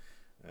happier,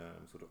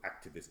 sort of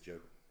activist Joe.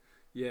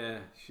 Yeah,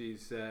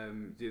 she's.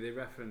 They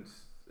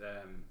reference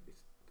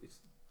it's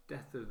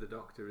Death of the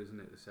Doctor, isn't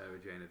it? The Sarah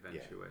Jane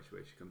Adventure, where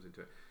she comes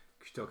into it.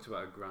 She talks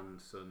about her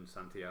grandson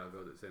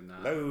Santiago that's in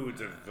that.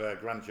 Loads of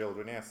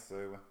grandchildren, yes.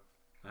 So.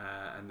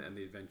 And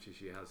the adventure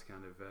she has,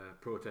 kind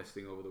of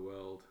protesting over the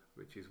world,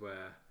 which is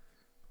where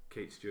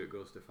Kate Stewart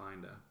goes to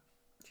find her.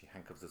 She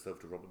handcuffs herself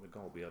to Robert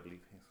McGolby, I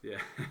believe. Yes.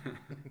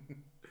 Yeah.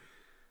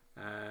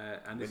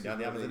 And went down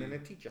the Amazon in a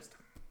tea chest.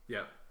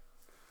 Yeah.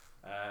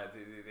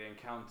 They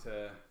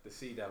encounter the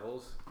Sea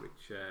Devils,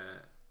 which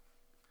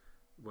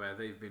where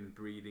they've been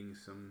breeding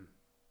some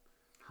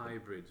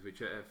hybrids,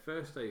 which at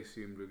first I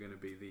assumed were going to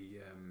be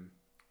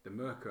the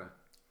Merca.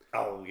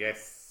 Oh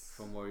yes.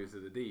 From Warriors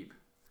of the Deep.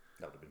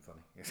 That would have been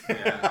funny. Yes.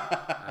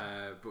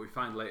 Yeah, but we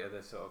find later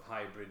they're sort of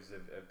hybrids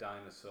of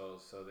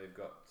dinosaurs, so they've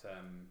got.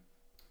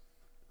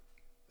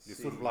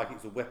 It's sort of like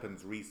it's a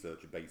weapons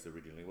research base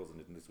originally, wasn't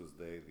it? And this was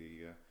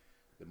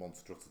the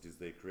monstrosities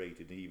they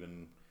created, and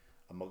even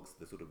amongst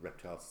the sort of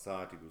reptile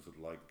society, was sort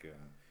of like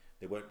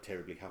they weren't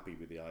terribly happy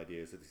with the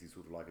idea. So this is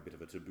sort of like a bit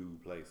of a taboo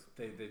place.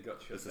 They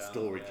got shut It's down. a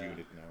storage yeah.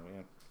 unit now.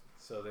 Yeah.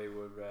 So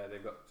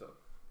they've got sort of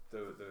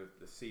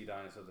the sea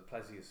dinosaurs, the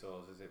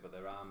plesiosaurs, is it? But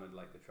they're armored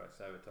like the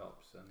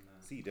Triceratops and.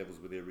 Sea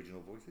Devils were the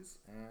original voices,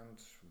 and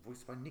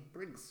voiced by Nick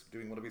Briggs,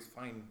 doing one of his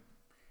fine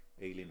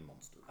alien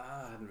monsters.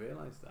 Ah, I hadn't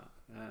realised that.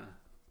 Yeah.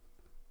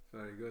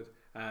 Very good.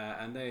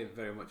 And they're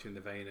very much in the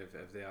vein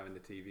of they are in the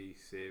TV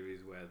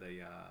series, where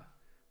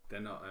they're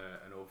not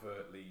an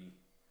overtly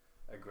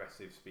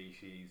aggressive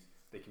species.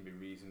 They can be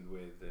reasoned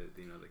with. The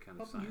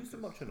kind of. Not used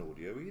them much on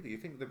audio either. You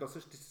think they've got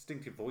such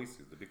distinctive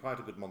voices? They'd be quite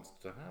a good monster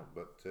to have.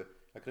 But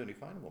I could only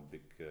find one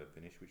Big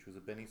Finish, which was a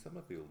Benny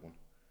Summerfield one,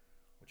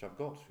 which I've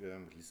got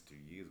listened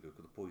to years ago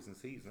called The Poison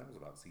Seas, and that was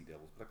about sea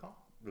devils. But I can't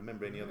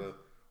remember any other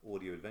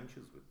audio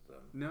adventures with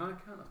them. No, I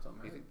can't off the top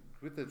of my head.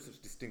 With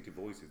such distinctive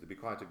voices, they'd be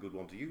quite a good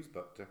one to use.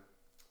 But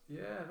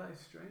Yeah, that is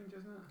strange,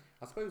 isn't it?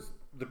 I suppose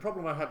the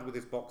problem I had with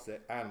this box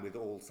set and with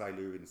all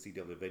Silurian Sea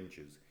Devil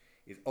adventures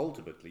is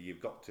ultimately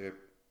you've got to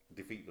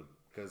defeat them,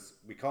 because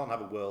we can't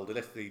have a world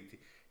unless they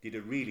did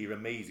a really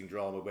amazing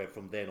drama where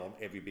from then on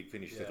every Big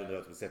Finish set on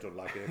Earth was set on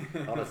like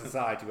on a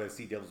society where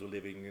sea devils were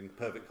living in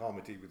perfect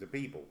harmony with the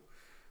people.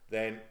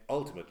 Then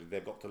ultimately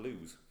they've got to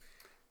lose.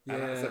 Yeah.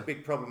 And that's a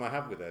big problem I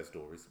have with their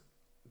stories.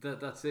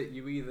 That's it.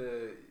 You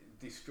either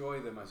destroy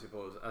them, I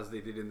suppose, as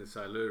they did in the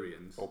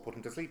Silurians, Or put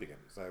them to sleep again.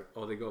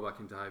 or they go back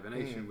into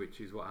hibernation,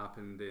 which is what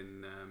happened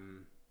in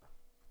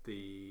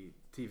the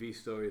TV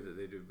story that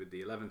they did with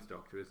the 11th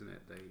Doctor, isn't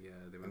it? They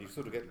went And you back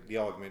sort of to get the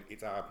argument,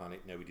 it's our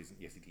planet, no it isn't,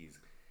 yes it is.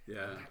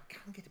 Yeah. And that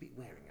can get a bit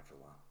wearing after a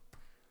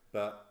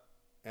while.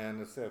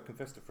 And as I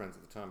confessed to friends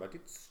at the time, I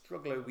did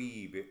struggle a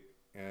wee bit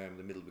in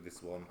the middle with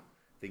this one,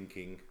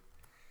 thinking,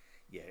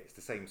 yeah, it's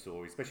the same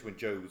story, especially when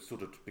Jo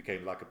sort of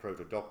became like a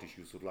proto-Doctor.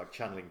 She was sort of like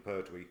channeling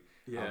Pertwee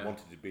and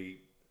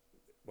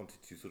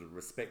wanted to sort of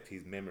respect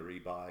his memory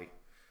by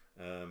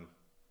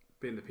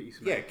being the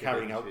peacemaker. yeah,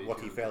 carrying out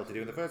what he failed to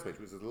do in the first place,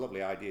 which was a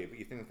lovely idea. But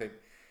you think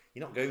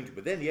you're not going to.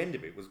 But then the end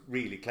of it was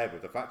really clever.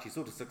 The fact she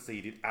sort of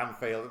succeeded and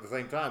failed at the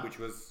same time, which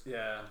was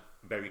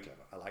very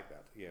clever. I like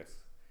that.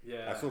 Yes.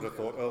 Yeah. I sort of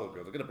thought, oh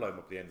god, they're going to blow him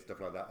up at the end,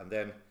 stuff like that, and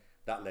then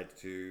that led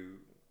to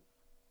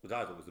what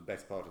I thought was the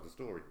best part of the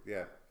story.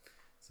 Yeah.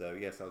 So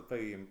yes, I was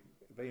very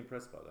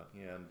impressed by that.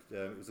 Yeah, and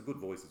it was a good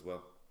voice as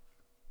well.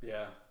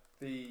 Yeah.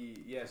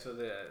 So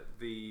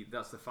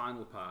that's the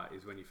final part,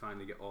 is when you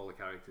finally get all the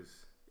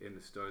characters in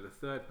the story. The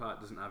third part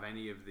doesn't have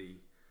any of the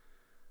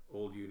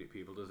old unit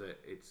people, does it?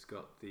 It's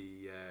got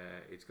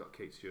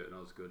Kate Stewart and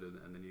Osgood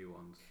and the new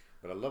ones.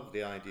 But I love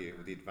the idea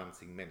of the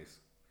advancing menace.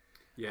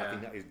 Yeah. I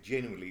think that is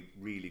genuinely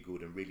really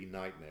good and really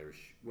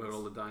nightmarish. Where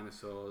all the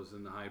dinosaurs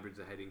and the hybrids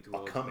are heading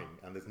towards. Are coming,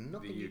 and there's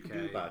nothing you can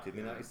do about it. I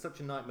mean, that is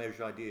such a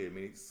nightmarish idea. I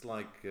mean, it's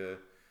like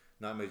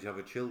nightmares you have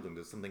with children.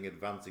 There's something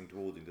advancing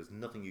towards it. There's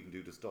nothing you can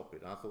do to stop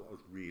it. I thought that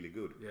was really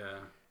good. Yeah.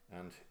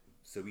 And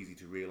so easy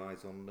to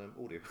realise on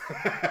audio.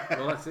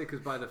 Well, that's it,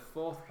 because by the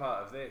fourth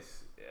part of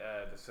this,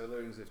 the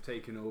Silurians have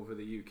taken over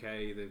the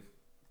UK. They've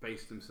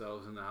based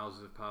themselves in the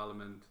Houses of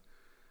Parliament.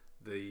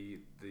 The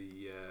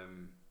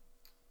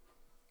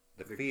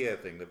fear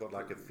thing, they've got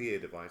like a fear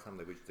device, haven't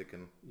they, which they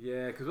can...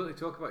 Yeah, because what they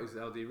talk about is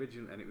how the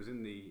original, and it was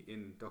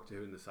in Doctor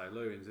Who and the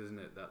Silurians, isn't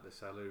it, that the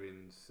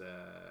Silurians,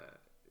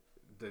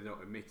 they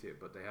don't emit it,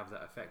 but they have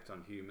that effect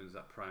on humans,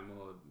 that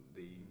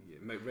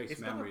the race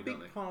it's memory, not a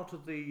big part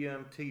of the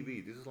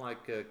TV. This is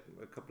like a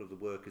couple of the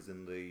workers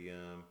in the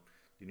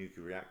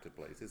nuclear reactor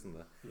place, isn't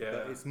there?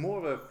 Yeah. But it's more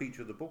of a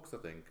feature of the books, I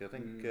think.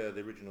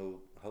 The original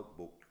Hulk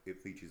book, it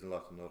features a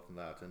lot and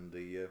that, and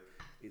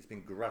it's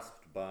been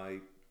grasped by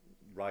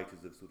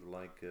writers of sort of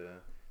like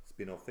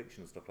spin-off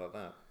fiction and stuff like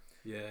that.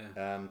 Yeah.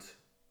 And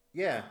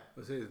yeah.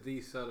 So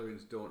these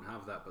Silurians don't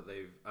have that, but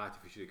they've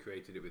artificially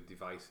created it with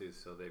devices,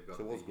 so they've got.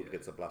 So Osgood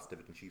gets a blast of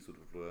it, and she sort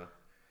of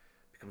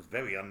becomes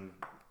very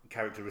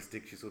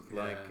uncharacteristic. She's sort of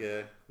like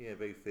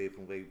very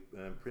fearful, very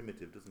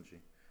primitive, doesn't she?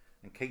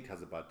 And Kate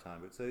has a bad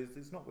time, but so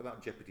it's not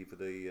without jeopardy for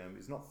the.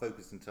 It's not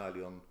focused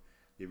entirely on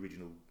the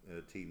original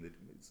team.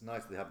 It's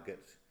nice they have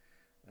get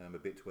a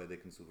bit to where they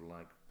can sort of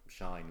like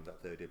shine in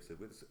that third episode.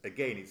 But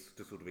again, it's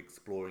just sort of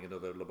exploring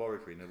another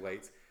laboratory in a way.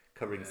 It's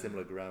covering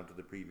similar ground to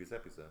the previous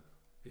episode.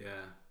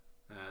 Yeah,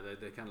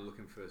 they're kind of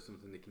looking for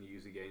something they can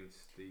use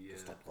against the.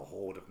 Stop the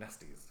horde of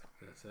nasties.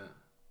 That's it.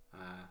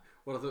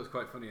 What I thought was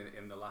quite funny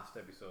in the last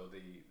episode,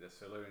 the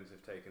Silurians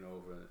have taken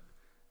over.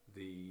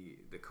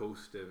 The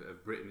coast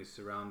of Britain is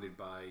surrounded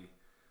by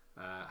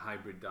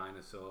hybrid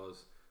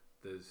dinosaurs.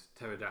 There's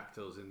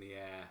pterodactyls in the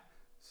air.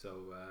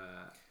 So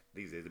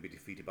these days they'll be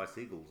defeated by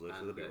seagulls. So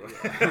they'll be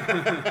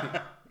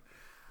right.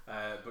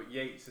 Yeah. But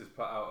Yates has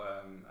put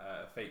out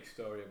a fake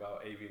story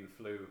about avian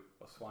flu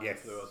or swine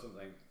flu or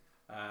something.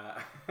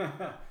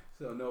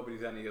 So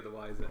nobody's any other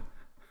wiser.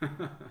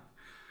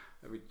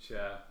 Which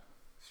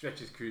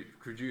stretches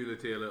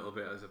credulity a little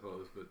bit, I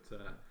suppose. But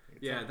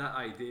yeah, that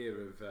idea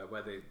of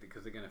where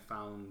because they're going to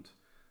found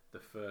the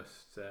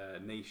first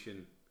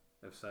nation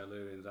of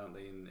Silurians, aren't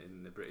they,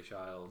 in the British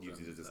Isles? Used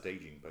it as a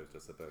staging post, I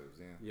suppose.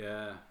 Yeah.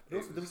 Yeah. But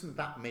also, there wasn't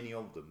that many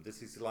of them.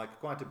 This is like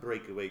quite a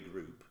breakaway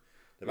group.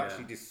 They're Yeah.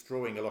 actually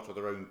destroying a lot of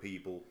their own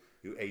people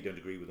who A, don't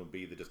agree with them,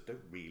 B, they just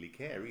don't really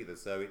care either.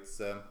 So it's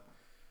a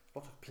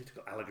lot of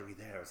political allegory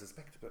there, I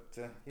suspect. But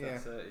yeah,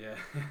 That's it, yeah.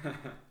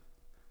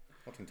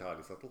 not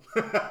entirely subtle.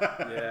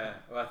 Yeah,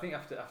 well, I think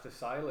after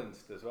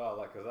Silenced as well,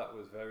 like, cause that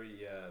was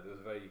very there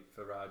was a very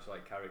Farage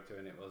like character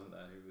in it, wasn't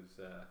there? Who was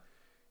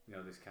you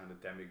know, this kind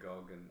of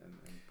demagogue and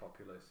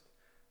populist.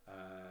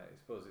 I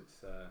suppose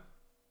it's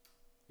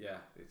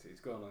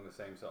it's going along the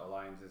same sort of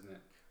lines, isn't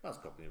it? That's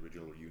copying the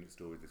original unit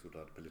stories. They sort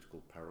of had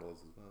political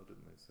parallels as well,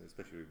 didn't they? So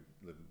especially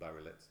the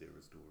Barry Letts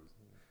era stories.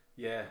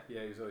 Yeah, he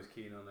was always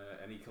keen on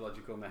an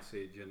ecological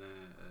message and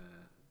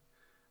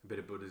a bit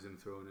of Buddhism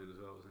thrown in as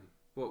well, wasn't he?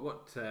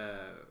 What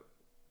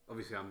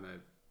obviously I'm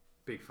a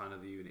big fan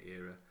of the unit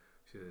era,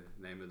 which is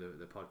the name of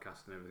the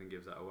podcast and everything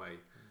gives that away.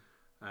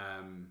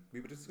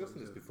 We were discussing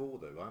this before,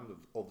 though.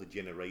 I'm of the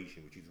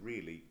generation which has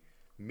really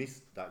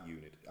missed that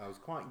unit. I was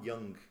quite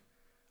young.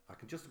 I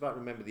can just about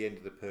remember the end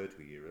of the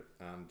Pertwee era,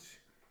 and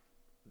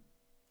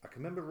I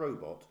can remember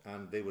Robot,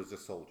 and they was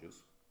just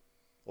soldiers.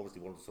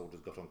 Obviously, one of the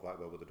soldiers got on quite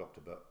well with the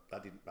Doctor, but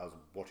I was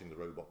watching the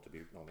Robot, to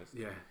be honest.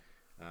 Yeah.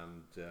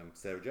 And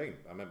Sarah Jane,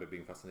 I remember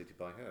being fascinated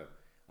by her.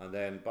 And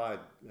then by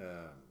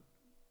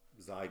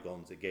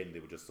Zygons, again, they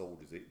were just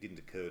soldiers. It didn't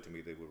occur to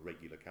me they were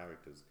regular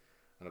characters.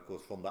 And of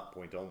course, from that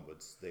point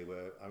onwards, they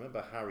were. I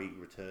remember Harry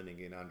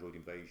returning in Android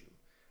Invasion.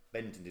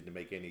 Benton didn't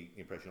make any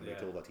impression on me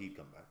at all that he'd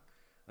come back.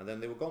 And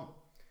then they were gone.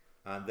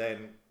 And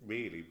then,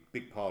 really,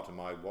 big part of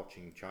my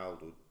watching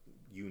childhood,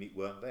 unit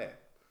weren't there.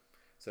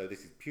 So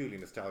this is purely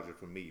nostalgia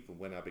from me, from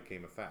when I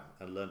became a fan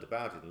and learned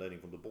about it, and learning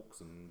from the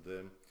books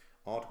and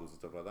articles and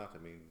stuff like that. I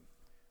mean,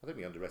 I think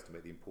we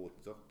underestimate the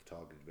importance of the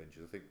target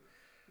adventures. I think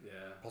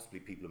possibly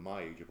people of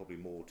my age are probably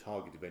more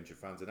target adventure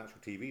fans than actual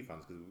TV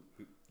fans, because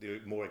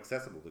they're more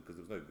accessible because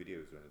there was no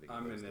videos or anything.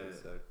 I'm in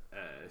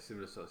a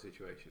similar sort of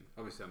situation.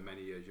 Obviously, I'm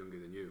many years younger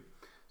than you,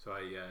 so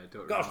I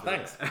don't. Gosh,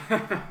 thanks.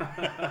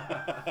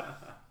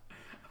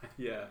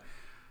 Yeah,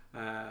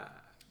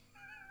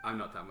 I'm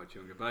not that much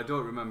younger, but I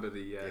don't remember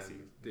the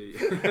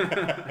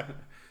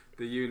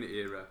the unit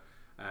era.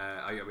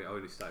 I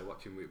only started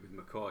watching with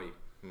McCoy,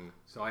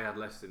 so I had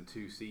less than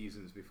 2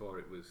 seasons before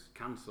it was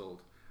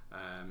cancelled.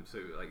 So,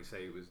 like you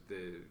say, it was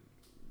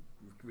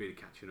really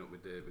catching up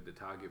with the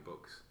Target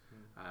books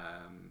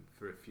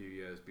for a few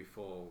years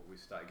before we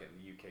started getting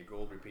the UK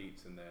Gold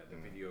repeats and the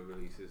video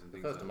releases and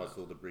things. The first like time that. I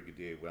saw the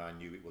Brigadier, where I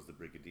knew it was the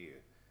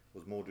Brigadier,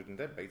 was Mordred and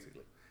Dead,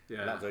 basically. Yeah.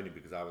 And that's only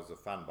because I was a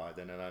fan by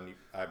then, and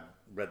I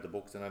read the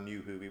books and I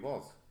knew who he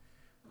was.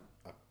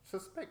 I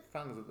suspect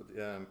fans of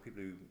the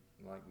people who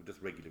were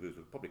just regular viewers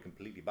were probably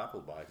completely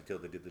baffled by it until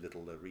they did the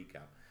little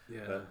recap.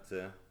 Yeah. But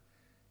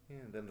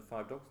and then the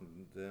 5 Doctors,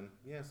 and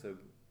so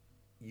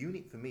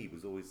unit for me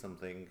was always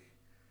something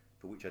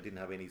for which I didn't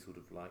have any sort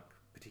of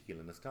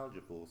particular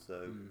nostalgia for.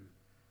 So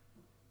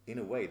in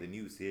a way, the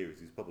new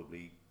series is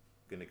probably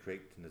going to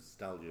create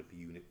nostalgia for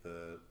unit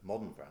for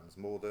modern fans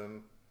more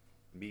than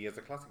me as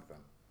a classic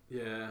fan.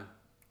 Yeah.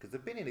 Because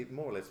they've been in it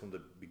more or less from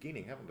the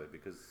beginning, haven't they?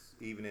 Because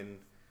even in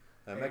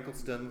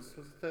Eccleston's,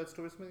 was the third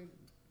story something?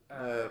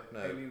 No.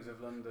 Aliens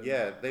of London.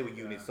 Yeah, they were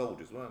unit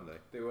soldiers, weren't they?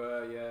 They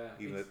were, yeah.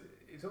 Even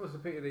It's almost a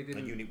pity they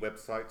didn't. and unit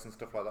websites and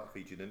stuff like that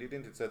featured in it,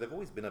 didn't it? So they've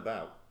always been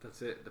about.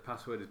 That's it. The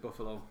password is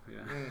Buffalo.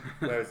 Yeah.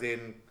 Whereas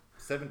in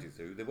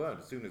 70s, they weren't.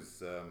 As soon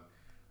as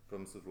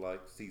from sort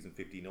of season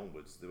 15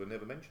 onwards, they were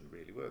never mentioned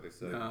really, were they?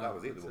 So No, that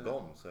was it. They that's were it.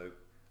 gone. So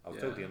I was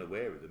totally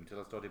unaware of them until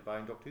I started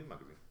buying Doctor Who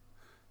magazine.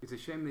 It's a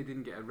shame they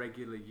didn't get a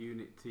regular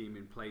unit team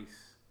in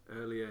place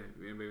earlier,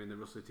 maybe in the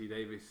Russell T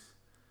Davies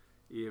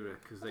era,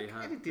 because they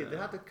had. They did. They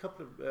had a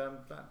couple of the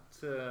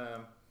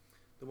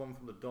one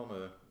from the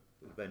Donna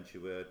adventure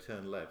where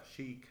Turn Left.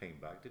 She came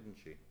back, didn't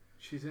she?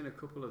 She's in a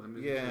couple of them.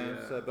 Isn't Yeah.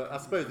 she? So, but I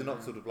suppose they're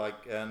not sort of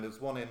and there's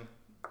one in.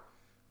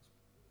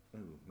 Oh,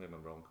 maybe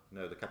I'm wrong.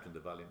 No, the Captain of the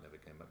Valiant never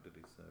came back, did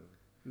he? So.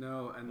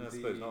 No, and No, I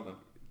suppose not, then.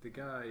 the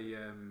guy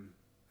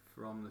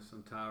from the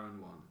Sontaran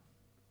one.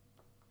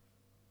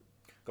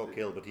 Got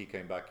killed, but he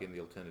came back in the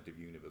alternative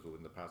universe or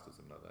in the past or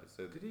something like that.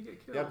 So Did he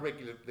get killed? they had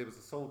regular. There was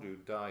a soldier who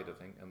died, I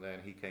think, and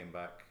then he came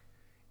back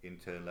in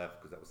Turn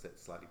Left because that was set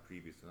slightly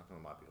previous to that. I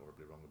might be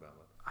horribly wrong about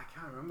that. I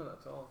can't remember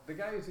that at all. The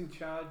guy who's in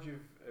charge of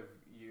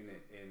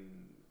unit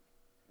in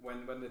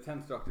when the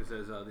 10th Doctor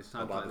says, "Oh, this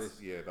sounds like this."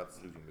 Yeah, about the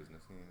saluting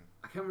business. Yeah.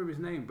 I can't remember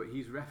his name, but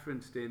he's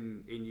referenced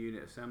in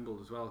Unit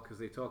Assembled as well, because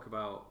they talk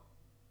about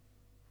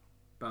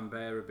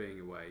Bambera being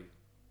away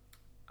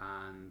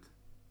and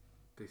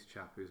this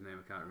chap whose name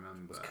I can't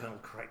remember. Was Colonel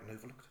Crichton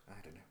overlooked? I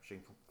don't know.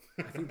 Shameful.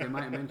 I think they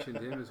might have mentioned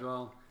him as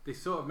well. They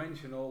sort of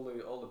mention all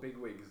the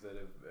bigwigs that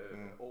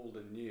are old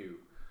and new,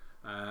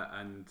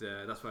 and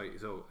that's why.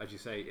 So as you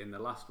say, in the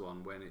last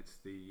one, when it's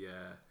the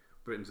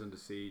Britain's under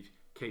siege,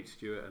 Kate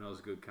Stewart and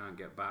Osgood can't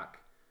get back.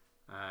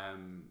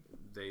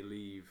 They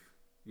leave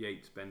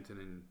Yates, Benton,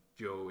 and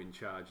Joe in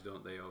charge,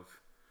 don't they, of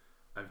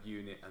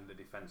UNIT and the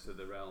defence of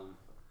the realm.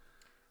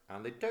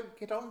 And they don't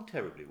get on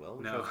terribly well,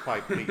 which No. I was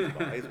quite pleased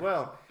by as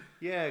well.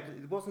 Yeah,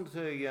 it wasn't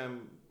a.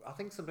 I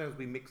think sometimes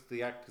we mix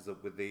the actors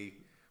up with the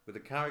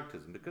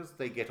characters, and because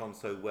they get on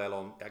so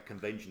well at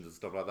conventions and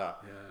stuff like that,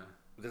 Yeah.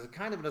 there's a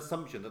kind of an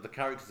assumption that the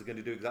characters are going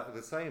to do exactly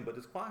the same. But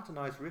there's quite a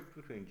nice rift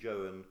between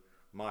Joe and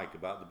Mike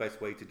about the best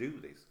way to do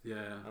this.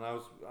 Yeah. And I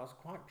was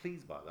quite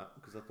pleased by that,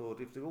 because I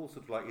thought if they're all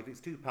sort of like, if it's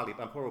too pally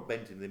and poor old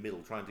Bent in the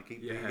middle trying to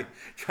keep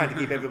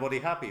everybody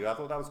happy, I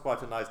thought that was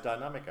quite a nice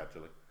dynamic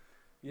actually.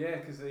 Yeah,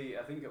 because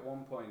I think at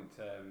one point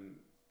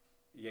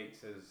Yates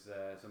says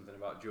something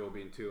about Joe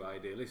being too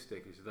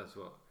idealistic. He said that's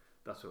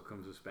what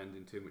comes with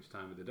spending too much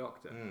time with the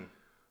Doctor.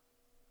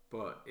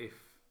 But if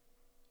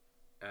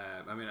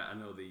I mean, I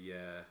know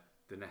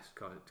the Nest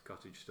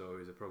Cottage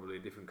stories are probably a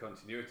different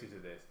continuity to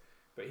this,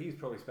 but he's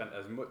probably spent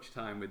as much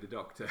time with the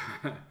Doctor,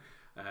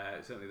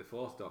 certainly the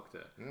Fourth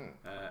Doctor,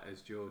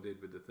 as Joe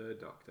did with the Third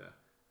Doctor.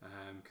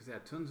 Because they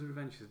had tons of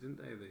adventures, didn't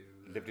they?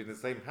 They lived in the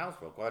same house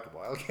for quite a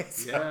while, I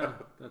guess. Yeah,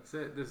 that's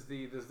it. There's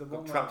the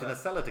one trapped in a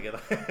cellar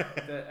together.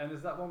 And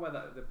there's that one where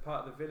the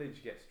part of the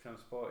village gets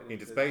transported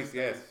into space.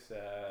 Yes.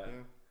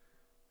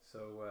 So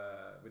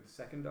with the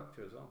Second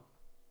Doctor as well.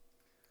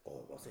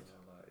 Oh, was it?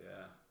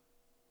 Yeah.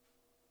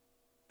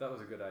 That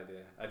was a good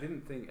idea. I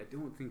don't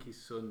think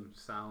his son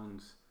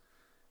sounds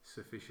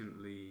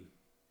sufficiently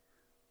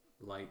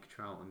like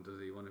Troughton, does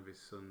he? One of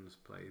his sons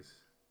plays.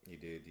 He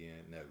did,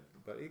 yeah. No,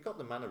 but he got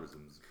the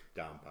mannerisms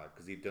down pat,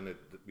 because he'd done it.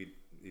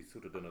 He's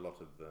sort of done a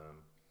lot of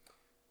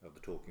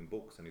the talking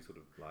books, and he sort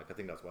of like, I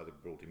think that's why they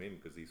brought him in,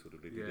 because he sort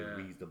of did a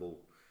reasonable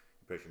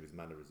impression of his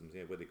mannerisms.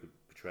 Yeah, where they could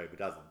portray,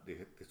 but as they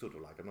sort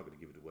of like, I'm not going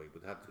to give it away,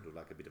 but they had sort of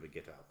like a bit of a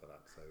get out for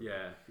that. So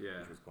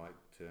which was quite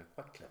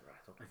clever,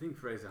 I thought. I think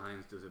Fraser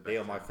Hines does a better. They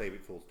are my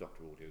favourite Fourth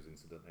Doctor audios,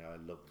 incidentally. I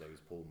love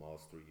those Paul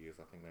Mars 3 years.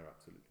 I think they're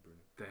absolutely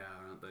brilliant. They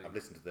are, aren't they? I've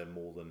listened to them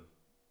more than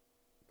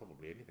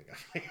probably anything,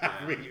 actually.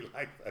 I really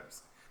like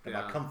those. They're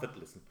my comfort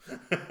listen.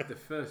 The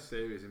first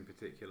series in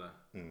particular.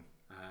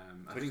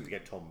 I think to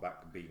get Tom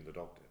back being the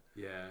Doctor.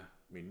 Yeah.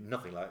 I mean,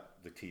 nothing like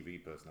the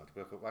TV personality,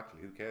 but I thought, well,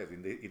 actually, who cares?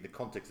 In the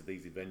context of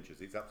these adventures,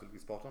 it's absolutely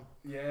spot on.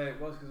 Yeah,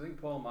 it was, because I think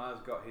Paul Mars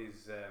got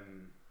his there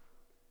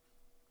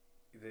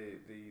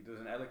was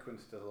an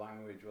eloquence to the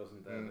language,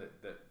 wasn't there,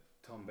 that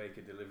Tom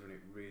Baker delivering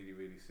it really,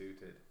 really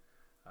suited.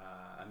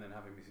 And then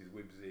having Mrs.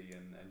 Wibsey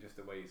and just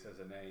the way he says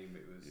her name,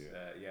 it was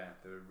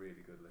they were a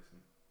really good listen.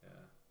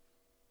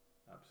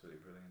 Yeah, absolutely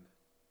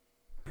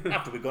brilliant.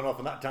 After we've gone off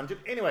on that tangent,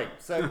 anyway.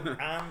 So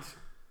and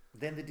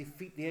then they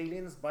defeat the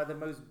aliens by the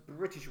most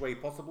British way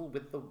possible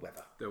with the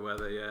weather. The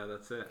weather, yeah,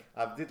 that's it.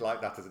 I did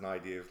like that as an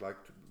idea. It's like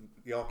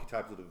the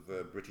archetype sort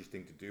of British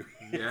thing to do.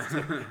 Yeah,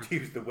 to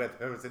use the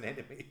weather as an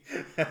enemy.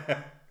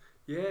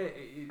 Yeah,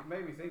 it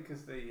made me think,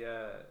 because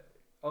the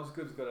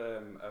Osgood's got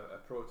a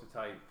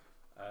prototype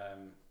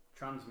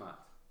Transmat,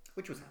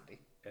 which was handy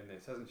in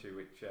this, hasn't she?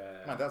 Which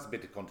and that's a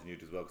bit of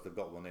continuity as well, because they've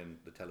got one in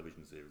the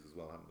television series as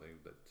well, haven't they?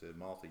 That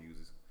Martha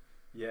uses.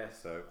 Yes.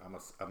 So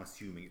I'm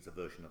assuming it's a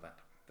version of that.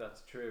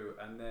 That's true.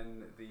 And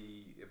then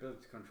the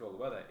ability to control the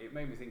weather. It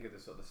made me think of the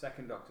sort of the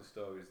Second Doctor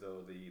stories,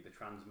 though. The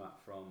Transmat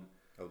from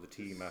the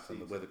T-Mat and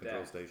the weather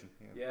control station.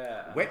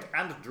 Yeah. Wet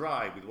and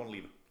dry with one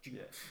lever.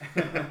 Yeah.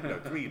 No,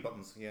 3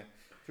 buttons. Yeah,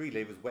 3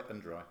 levers, wet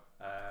and dry.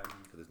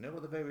 Because there's no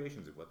other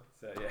variations of weather.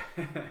 So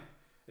yeah,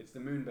 it's the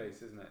moon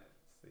base, isn't it?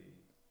 It's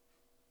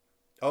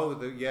the for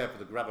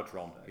the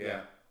gravitron.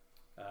 Yeah.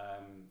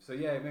 So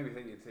yeah, it made me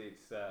think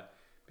it's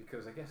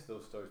because I guess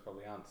those stories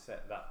probably aren't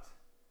set that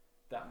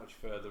much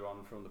further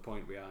on from the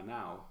point we are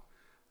now.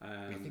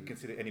 I think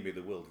consider Enemy of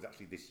the World is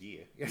actually this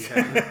year. Yeah.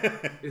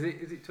 Is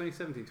it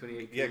 2017,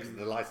 2018? Yeah, because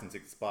the license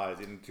expires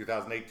in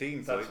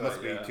 2018, so it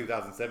must be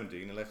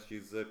 2017 unless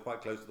she's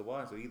quite close to the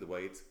wire. So either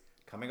way, it's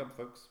coming up,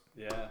 folks.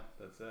 Yeah,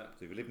 that's it.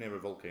 So if you live near a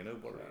volcano,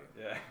 worry.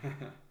 Yeah.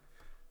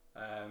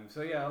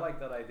 So yeah, I like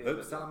that idea.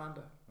 Vote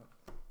Salamander.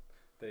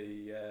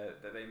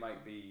 That they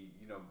might be,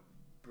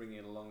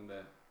 bringing along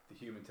the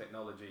human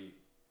technology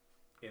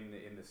in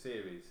the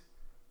series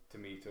to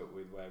meet up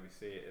with where we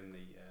see it in the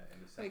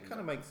second. It kind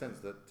of makes sense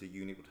that the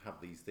unit would have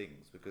these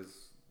things,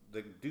 because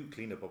they do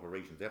clean up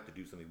operations. They have to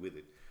do something with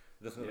it.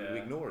 They just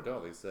ignore it,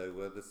 are they?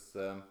 So there's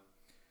a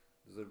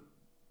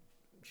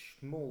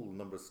small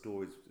number of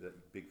stories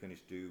that Big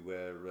Finish do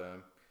where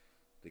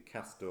the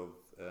cast of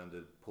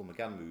the Paul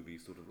McGann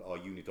movies sort of are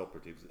unit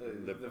operatives.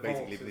 They're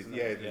basically vaults,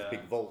 this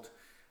big vault,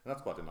 and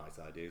that's quite a nice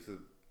idea. So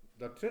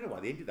I don't know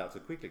why they ended that so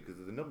quickly,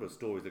 because the number of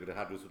stories they could have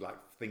had was like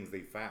things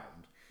they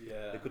found.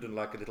 Yeah. They could have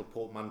like a little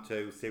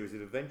portmanteau series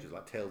of adventures,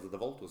 like Tales of the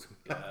Vault or something.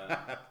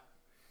 Yeah.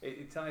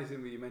 It ties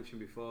in with, you mentioned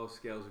before,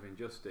 Scales of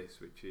Injustice,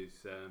 which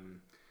is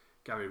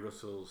Gary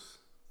Russell's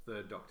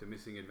Third Doctor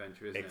missing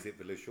adventure, isn't Exit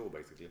Village Shore,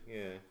 basically.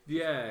 Yeah.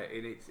 Yeah,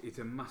 and it's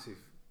a massive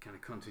kind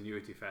of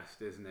continuity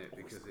fest, isn't it?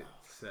 Because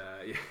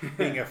it's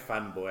being a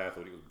fanboy, I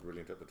thought it was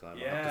brilliant at the time.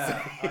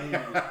 Yeah,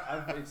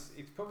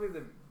 it's probably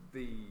the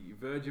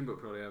Virgin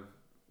book. Probably I've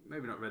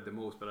maybe not read the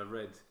most, but I've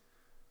read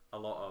a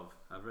lot of.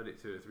 I've read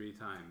it 2 or 3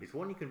 times. It's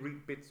one you can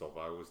read bits of,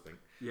 I always think.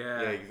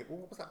 Yeah. Yeah, you think, oh,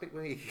 what was that bit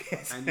where he...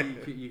 And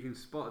you can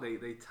spot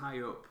they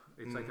tie up.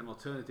 It's like an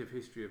alternative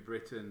history of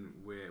Britain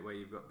where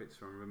you've got bits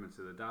from Remnants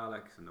of the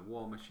Daleks and the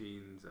War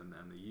Machines and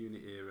the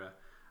Unit era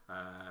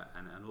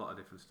and a lot of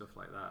different stuff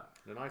like that.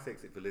 And a nice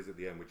exit for Liz at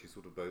the end, which is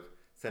sort of both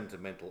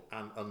sentimental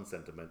and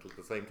unsentimental at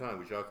the same time,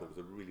 which I thought was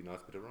a really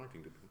nice bit of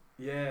writing to do.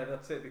 Yeah,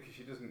 that's it, because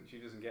she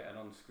doesn't get an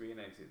on-screen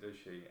exit, does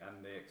she?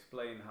 And they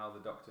explain how the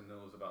Doctor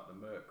knows about the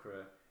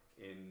Merkra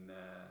in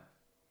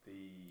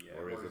the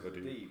Warriors of the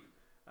Deep.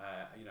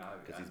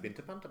 Because he's been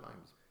to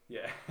pantomimes.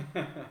 Yeah.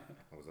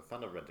 I was a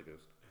fan of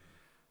Rent-A-Ghost.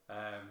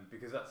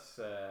 Because that's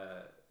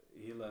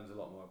he learns a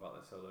lot more about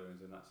the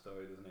Silurians in that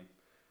story, doesn't he?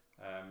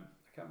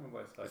 I can't remember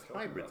where it starts. There's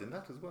hybrids in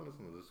that as well,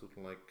 isn't there? There's sort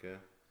of like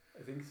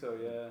I think so,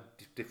 yeah.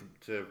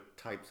 Different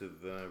types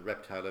of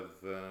reptile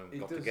have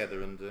got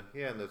together, and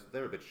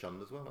they're a bit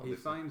shunned as well. He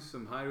finds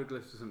some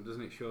hieroglyphs or something,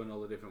 doesn't it, showing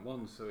all the different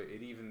ones? So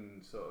it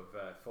even sort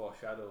of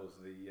foreshadows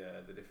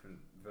the different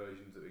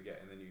versions that we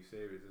get in the new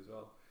series as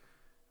well.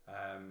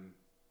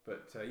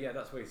 But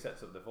that's where he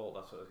sets up the vault.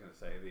 That's what I was going to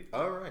say.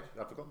 Oh right,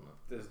 I've forgotten that.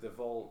 There's the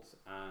vault,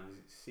 and is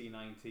it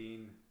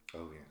C19?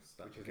 Oh yes,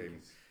 that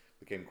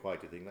became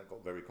quite a thing. That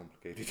got very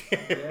complicated.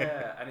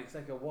 Yeah, and it's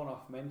like a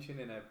one-off mention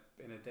in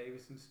a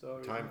Davison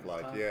story. Time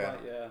Flight,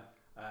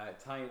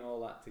 tying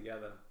all that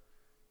together.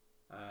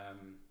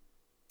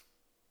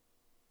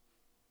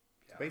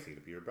 Basically,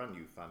 if you're a brand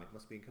new fan, it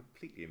must be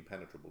completely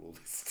impenetrable, all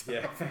this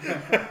stuff.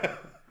 Yeah.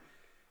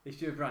 If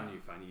you're a brand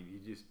new fan,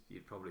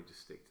 you'd probably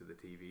just stick to the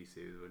TV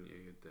series, wouldn't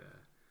you?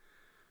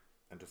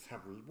 And just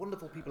have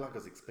wonderful people like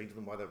us explain to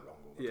them why they're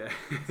wrong. All the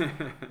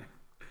time.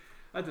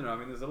 I don't know. I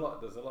mean, there's a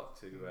lot to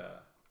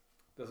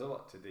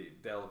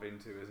delve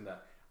into, isn't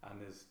there?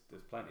 And there's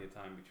plenty of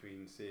time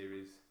between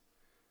series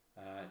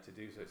to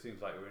do so. It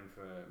seems like we're in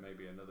for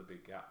maybe another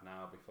big gap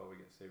now before we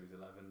get series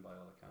 11. By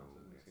all accounts,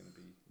 it's going to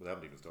be. Well, they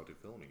haven't even started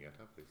filming yet,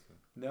 have they? So.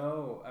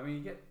 No, I mean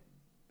you get.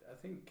 I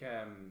think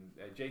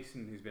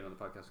Jason, who's been on the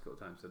podcast a couple of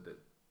times, said that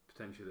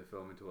potentially they're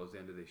filming towards the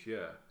end of this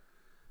year.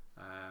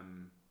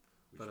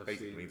 Which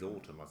basically means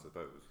autumn, I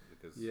suppose,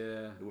 because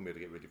they wouldn't be able to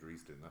get ready for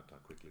Easter in that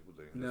quickly, would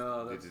they?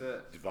 No, that's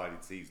it.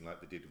 Divided season like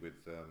they did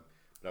with...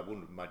 but I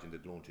wouldn't imagine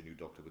they'd launch a new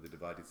Doctor with a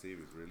divided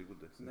series, really,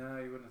 would they? So no,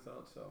 you wouldn't have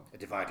thought so. A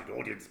divided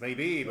audience,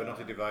 maybe, but not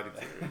a divided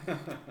series.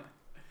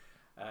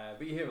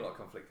 But you hear a lot of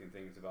conflicting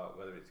things about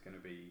whether it's going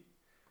to be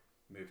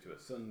moved to a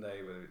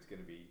Sunday, whether it's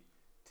going to be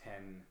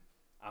 10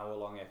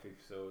 hour-long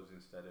episodes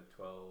instead of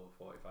 12,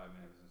 45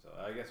 minutes and so.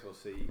 I guess we'll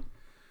see.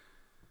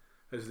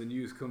 As the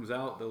news comes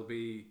out, there'll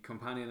be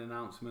companion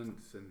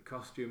announcements and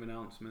costume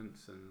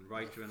announcements and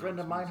writer announcements. A friend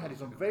of mine had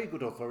it on very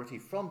good authority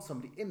from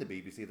somebody in the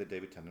BBC that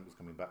David Tennant was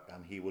coming back,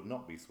 and he would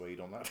not be swayed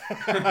on that.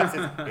 I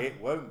said, it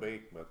won't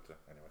be, but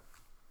anyway.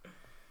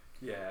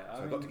 Yeah,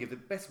 so I've got to give the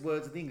best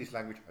words in the English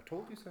language. I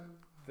told you so.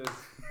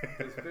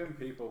 There's been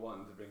people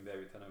wanting to bring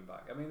David Tennant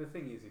back. I mean, the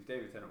thing is, if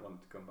David Tennant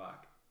wanted to come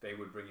back, they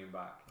would bring him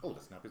back. Oh,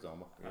 to snap his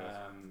arm off. Yes.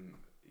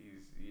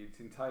 It's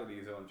entirely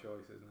his own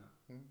choice, isn't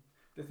it?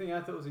 The thing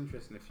I thought was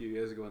interesting a few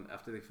years ago,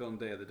 after they filmed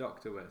Day of the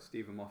Doctor, where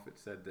Stephen Moffat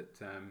said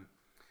that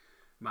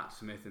Matt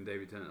Smith and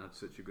David Tennant had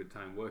such a good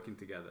time working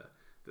together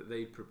that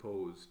they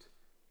proposed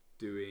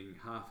doing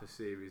half a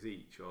series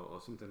each,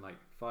 or something like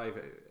 5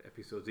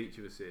 episodes each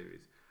of a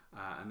series,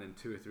 and then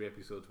 2 or 3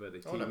 episodes where they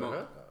team never up.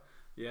 Heard that.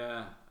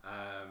 Yeah,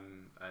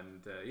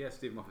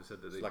 Stephen Moffat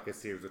said that it's like a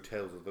series of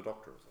Tales of the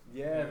Doctor or something.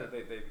 Yeah, that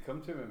they'd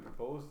come to him and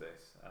proposed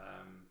this.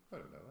 I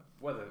don't know that.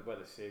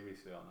 Whether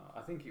seriously or not.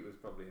 I think it was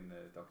probably in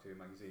the Doctor Who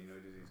magazine, where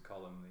he does his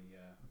column, the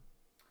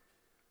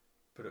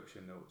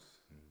production notes.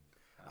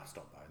 I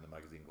stopped by in the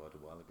magazine quite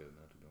a while ago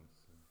now, to be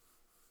honest.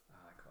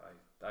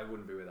 I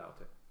wouldn't be without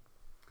it.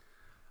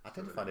 I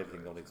tend to find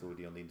everything on it's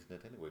already on the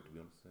internet anyway, to be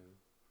honest. So.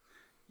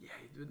 Yeah,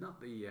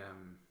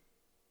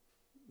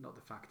 not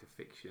the fact of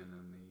fiction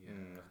and the.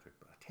 That's true,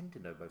 but I tend to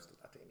know most of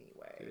that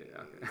anyway.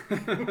 Yeah,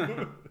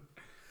 okay.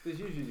 There's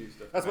usually new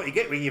stuff. That's what you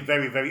get when you're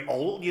very, very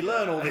old. You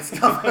learn all this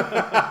stuff.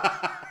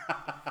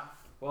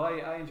 Well,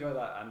 I enjoy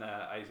that, and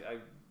I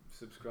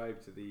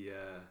subscribe to the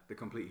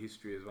complete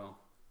history as well.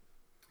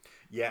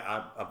 Yeah,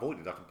 I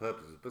avoided that on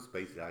purpose, but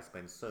basically I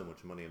spend so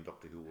much money on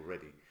Doctor Who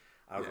already.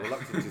 I was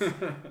reluctant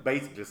to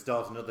basically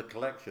start another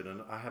collection,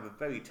 and I have a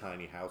very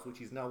tiny house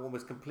which is now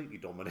almost completely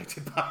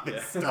dominated by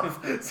this stuff.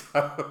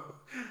 So,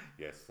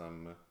 yes,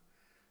 I'm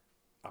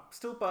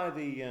still buy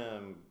the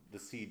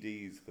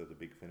CDs for the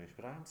Big Finish,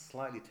 but I'm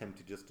slightly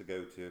tempted just to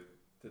go to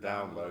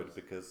download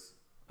because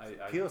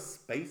pure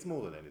space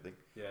more than anything.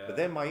 Yeah. But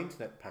then my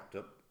internet packed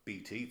up,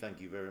 BT, thank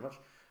you very much,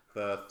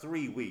 for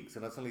 3 weeks,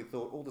 and I suddenly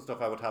thought all the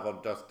stuff I would have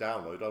on just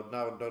download, I would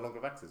now no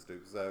longer have access to.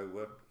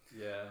 So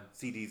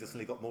CDs have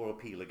suddenly got more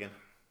appeal again.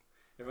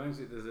 It reminds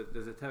me,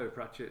 there's a Terry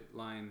Pratchett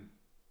line,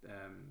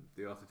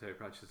 the author Terry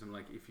Pratchett, something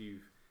like, if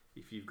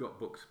you've got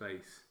book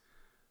space,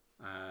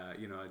 I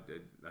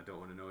don't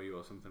want to know you,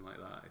 or something like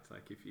that. It's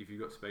like if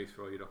you've got space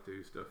for all your Doctor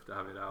Who stuff to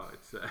have it out,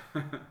 it's.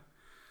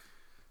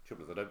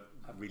 Trouble is, I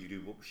don't really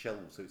do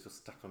shelves, so it's just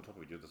stacked on top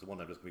of each other. So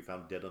one of them just can be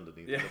found dead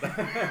underneath. Yeah.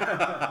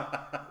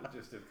 It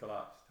just have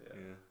collapsed.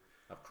 Yeah.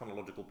 I have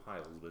chronological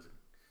piles, but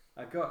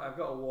I've got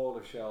a wall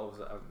of shelves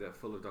that are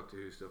full of Doctor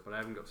Who stuff, but I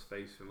haven't got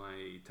space for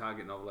my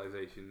Target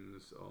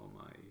novelizations or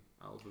my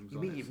albums. you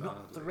mean you've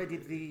not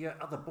threaded the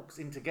other books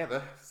in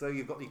together? So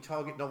you've got the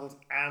Target novels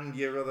and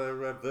your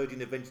other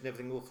Virgin Adventure and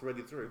everything all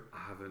threaded through? I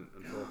haven't,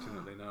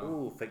 unfortunately, no.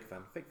 Oh, fake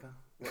fan.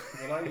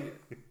 Well,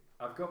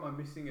 I've got my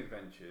Missing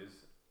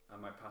Adventures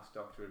and my Past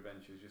Doctor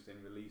Adventures just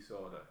in release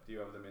order. Do you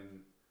have them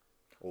in?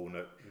 Oh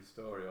no. In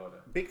story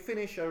order. Big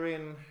Finish are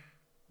in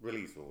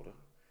release order.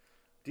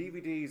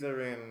 DVDs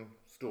are in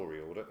story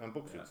order, and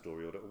books in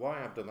story order.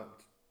 Why I've done that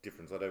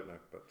difference, I don't know.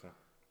 But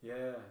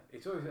yeah,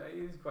 it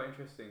is quite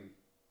interesting.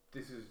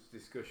 This is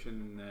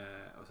discussion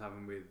I was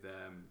having with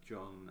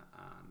John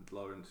and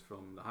Lawrence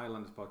from the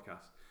Highlands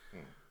podcast.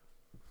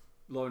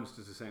 Lawrence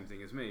does the same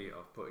thing as me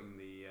of putting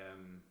the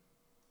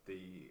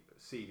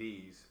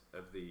CDs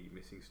of the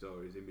missing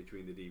stories in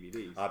between the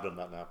DVDs. I've done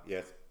that now.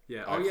 Yes.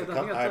 Yeah.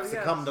 I've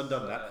succumbed and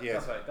done that.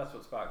 Yes. That's right. That's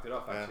what sparked it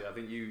off. Actually, I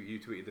think you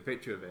tweeted the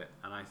picture of it,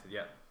 and I said,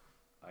 "Yeah,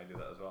 I do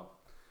that as well."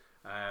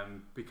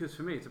 Because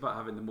for me, it's about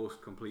having the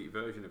most complete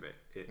version of it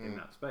in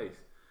that space.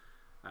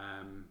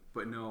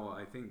 But no,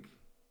 I think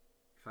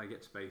if I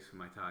get space for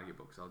my Target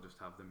books, I'll just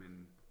have them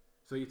in.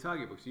 So your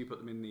Target books, you put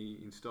them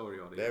in story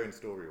order? They're in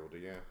story order,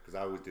 yeah. Because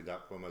I always did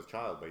that when I was a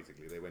child,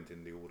 basically. They went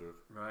in the order of...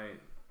 Right.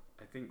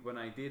 I think when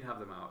I did have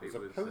them out, it was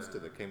a poster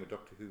that came with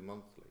Doctor Who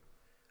Monthly.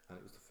 And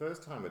it was the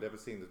first time I'd ever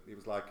seen... It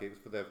was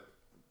for their...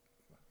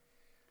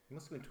 It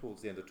must have been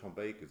towards the end of Tom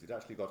Baker's. He'd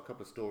actually got a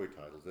couple of story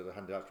titles that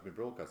hadn't actually been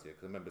broadcast yet.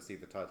 Because I remember seeing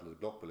the title of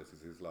Glocpolis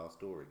as his last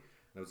story.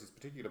 And there was this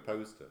particular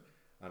poster.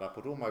 And I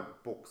put all my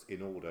books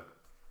in order.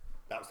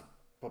 That was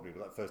probably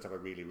the first time I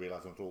really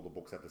realised not all the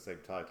books had the same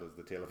title as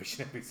the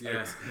television episodes.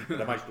 Yeah.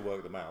 But I managed to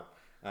work them out.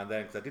 And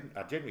then, because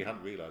I genuinely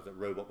hadn't realised that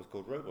Robot was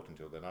called Robot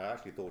until then. I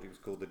actually thought it was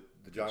called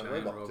the Giant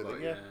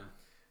Robot. Yeah.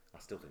 I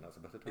still think that's a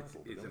better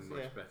title. It's a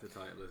much better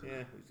title, isn't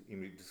it? Yeah,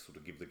 you just sort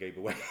of give the game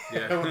away.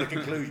 Yeah. What the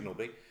conclusion will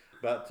be.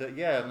 But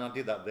and I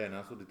did that then.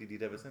 I sort of did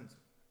it ever since.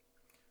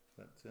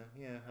 But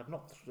I've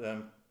not.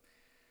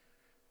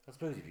 I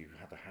suppose if you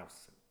had a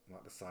house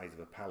like the size of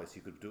a palace,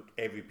 you could do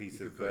every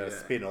piece of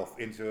spin-off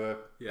into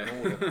an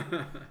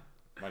order.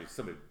 Mind you,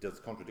 some of it does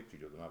contradict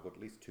each other. And I've got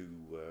at least 2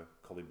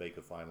 Colin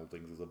Baker final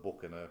things as a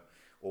book and a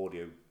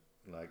audio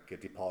a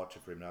departure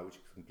for him now, which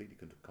is completely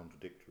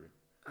contradictory.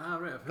 Ah,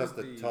 right. Plus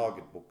the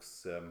Target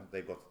books,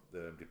 they've got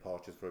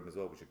departures for him as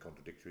well, which are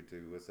contradictory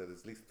too. So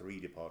there's at least 3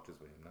 departures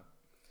for him now.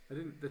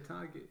 The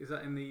Target, is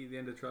that in the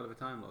end of Trial of a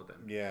Time Lord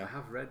then? Yeah. I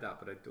have read that,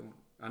 but I don't.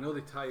 I know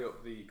they tie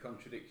up the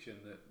contradiction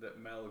that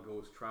Mel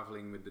goes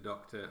travelling with the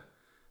Doctor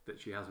that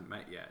she hasn't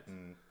met yet.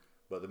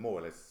 But they more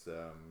or less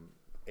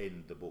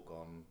end the book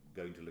on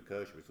going to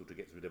Lancashire, which sort of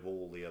gets rid of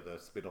all the other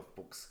spin-off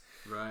books.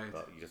 Right.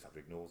 But you just have to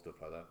ignore stuff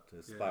like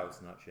that. Spy of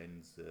Snatch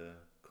ends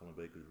Colin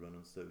Baker's run,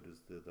 and so does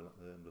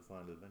the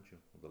final adventure,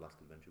 or the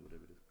last adventure,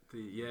 whatever it is.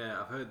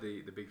 I've heard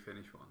the Big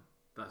Finish one.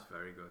 That's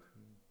very good.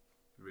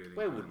 Really.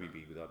 Where would we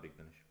be without Big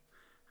Finish?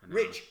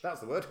 Rich,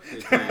 that's the word.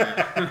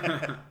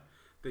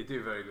 They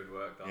do very good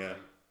work, don't they?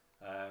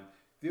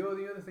 The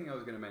other thing I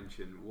was going to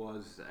mention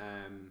was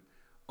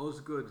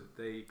Osgood.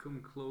 They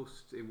come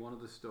close in one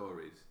of the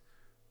stories.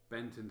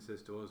 Benton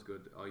says to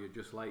Osgood, "Oh, you're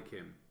just like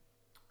him,"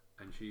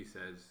 and she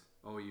says,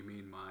 "Oh, you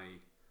mean my?"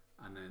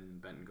 And then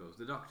Benton goes,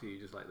 "The Doctor,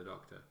 you're just like the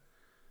Doctor,"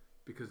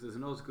 because there's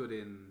an Osgood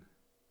in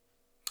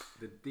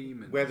the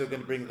Demon. Where they're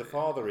going to bring the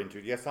father into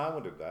it. Yes, I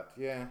wondered that.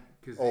 Yeah.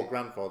 Or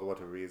grandfather,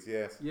 whatever he is.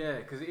 Yes. Yeah,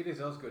 because it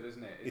is Osgood,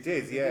 isn't it? It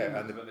is. Yeah,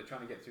 and they're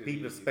trying to get through.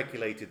 People have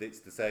speculated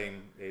it's the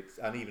same.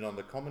 And even on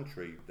the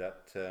commentary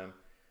that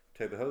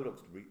Toby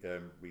Hodox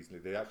recently,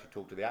 they actually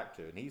talked to the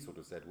actor, and he sort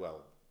of said,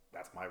 "Well,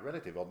 that's my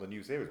relative on the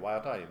new series. Why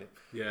aren't I in it?"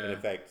 Yeah. In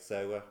effect,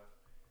 so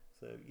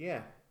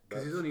yeah.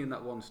 Because he's only in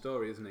that one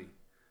story, isn't he?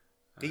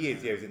 He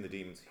is. Yeah, he's in the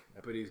Demons.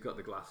 But he's got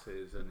the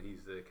glasses, and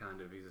he's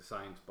a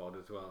science bod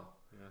as well.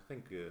 Yeah, I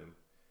think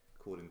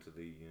according to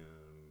the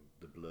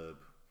blurb,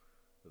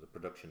 the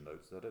production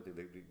notes, I don't think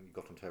they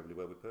got on terribly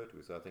well with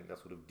Pertwee, so I think that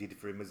sort of did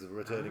for him as a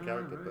returning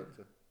character. Right.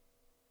 But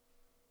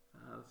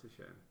that's a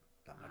shame.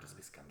 That might just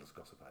be scandalous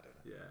gossip. I don't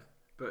know.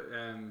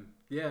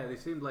 Yeah, but they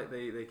seemed like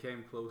they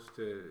came close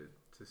to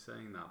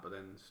saying that, but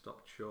then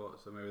stopped short.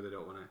 So maybe they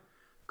don't want to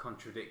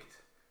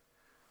contradict.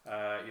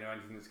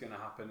 Anything that's going to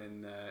happen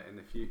in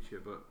the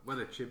future, but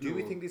whether Chibnall... Do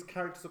we think these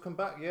characters will come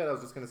back? Yeah, I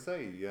was just going to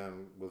say,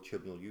 will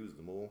Chibnall use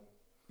them all?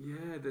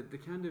 Yeah, the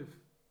kind of...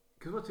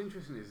 Because what's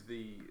interesting is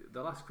the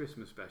last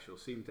Christmas special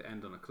seemed to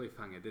end on a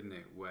cliffhanger, didn't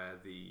it? Where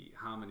the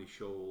Harmony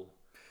Shoal...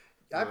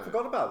 I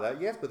forgot about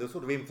that, yes, but they're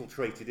sort of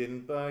infiltrated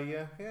in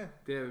by...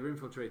 They were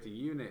infiltrating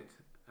UNIT,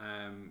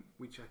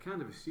 which I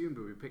kind of assumed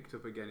would be picked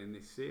up again in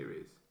this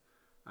series.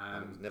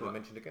 And it was never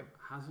mentioned again.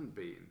 Hasn't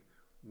been.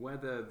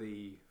 Whether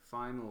the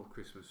final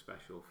Christmas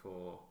special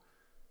for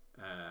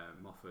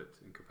Moffat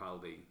and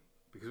Capaldi,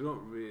 because we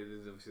don't really,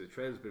 there's obviously the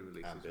trailer's been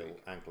released and this Bill,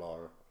 week. And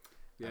Clara,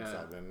 and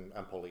Simon,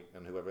 and Polly,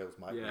 and whoever else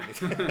might be in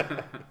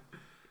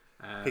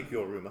Pick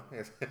your rumour,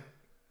 yes.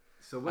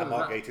 So And whether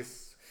Mark that,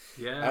 Gatiss.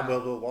 yeah, And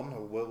World War One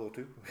or World War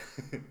Two.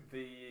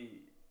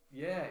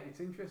 it's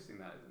interesting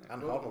that, isn't it?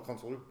 And But Hartnell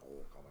console room.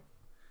 Oh, can't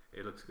wait.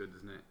 it looks good,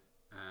 doesn't it?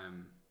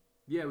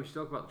 Yeah, we should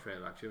talk about the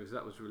trailer actually, because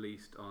that was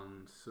released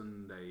on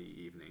Sunday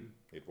evening.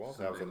 It was.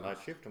 I Sunday was on night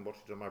last. shift and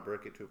watched it on my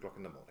break at 2 o'clock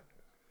in the morning.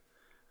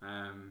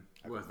 I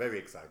was Worth- very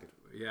excited.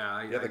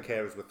 yeah, The other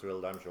carers were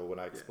thrilled, I'm sure, when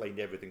I explained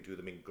everything to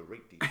them in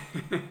great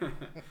detail.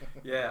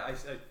 yeah, I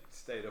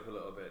stayed up a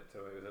little bit, so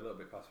it was a little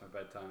bit past my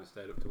bedtime. I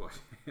stayed up to watch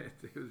it.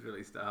 It was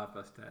released at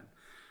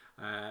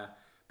 10:30.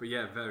 But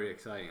yeah, very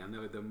exciting. And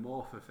the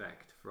morph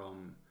effect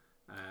from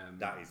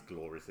That is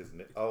glorious,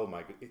 isn't it? Oh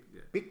my god,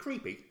 bit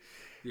creepy.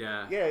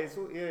 yeah, Yeah, it's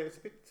a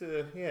bit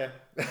yeah.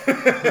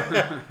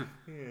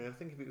 Yeah, I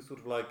think if it was sort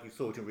of like you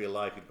saw it in real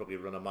life, you'd probably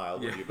run a mile,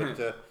 wouldn't you?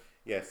 But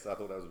yes, I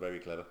thought that was very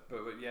clever.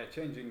 But yeah,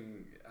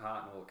 changing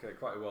Hartnell,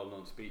 quite a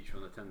well-known speech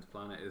from the 10th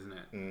Planet, isn't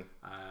it?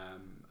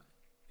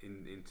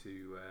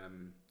 Into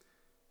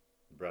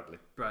Bradley.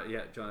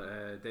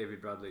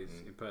 David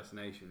Bradley's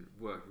impersonation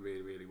worked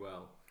really, really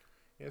well.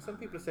 Yeah, some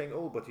people are saying,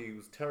 oh, but he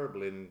was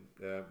terrible in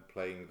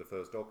playing the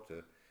First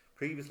Doctor.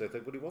 Previously, I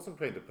think, but he wasn't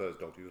playing the First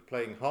Doctor. He was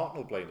playing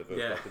Hartnell playing the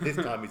First Doctor. This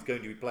time, he's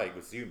going to be playing,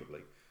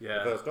 presumably,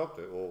 the First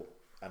Doctor, or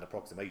an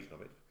approximation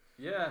of it.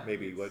 Yeah,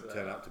 Maybe he won't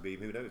turn out to be.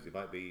 Who knows? It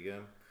might be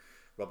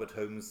Robert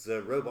Holmes'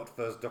 robot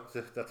First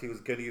Doctor that he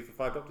was going to use for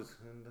 5 Doctors,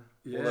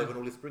 and all over and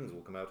all his springs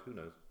will come out. Who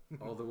knows?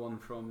 Or the one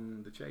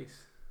from The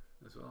Chase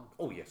as well.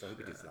 Oh yes, I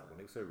hope it is that one.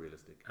 It was so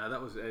realistic. That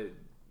was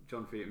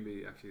John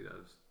Featonby. Actually,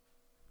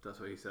 that's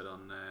what he said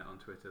on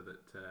Twitter, that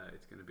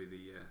it's going to be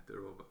the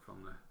robot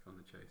from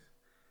the Chase.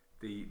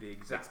 The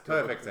exact Makes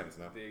perfect sense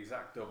now. The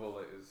exact double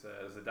is,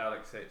 as the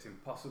Daleks say, it's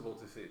impossible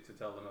to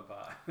tell them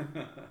apart.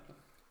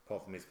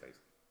 Apart from his face.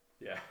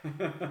 Yeah.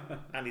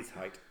 And his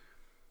height.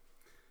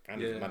 And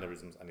his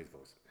mannerisms and his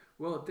voice.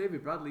 Well,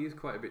 David Bradley is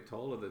quite a bit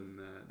taller than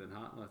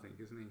Hartnell, I think,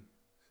 isn't he?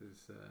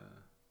 This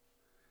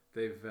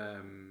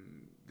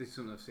is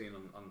something I've seen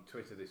on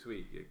Twitter this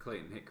week.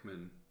 Clayton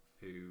Hickman,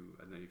 who,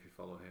 I don't know if you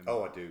follow him.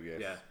 Oh, I do, yes.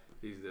 Yeah,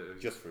 he's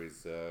just for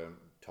his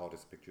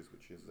TARDIS pictures,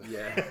 which is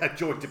a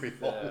joy to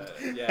behold.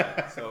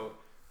 So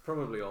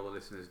probably all the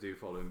listeners do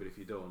follow him, but if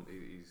you don't,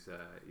 he's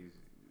a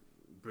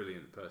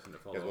brilliant person to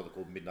follow. He has what they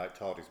call midnight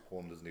TARDIS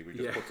porn, doesn't he? We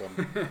just puts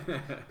on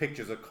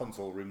pictures of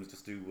console rooms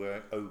just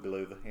to ogle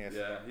over. Yes.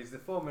 Yeah, he's the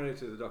former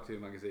editor of the Doctor Who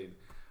magazine.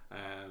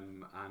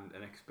 And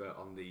an expert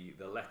on the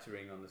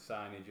lettering on the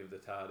signage of the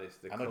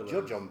TARDIS, and colours, a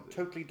judge on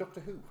Totally Doctor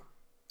Who.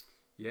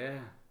 Yeah,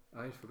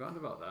 I'd forgotten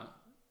about that.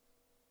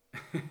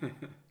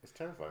 It's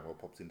terrifying what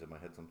pops into my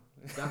head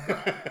sometimes.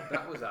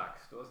 that was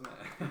axed, wasn't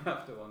it?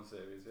 After one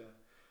series,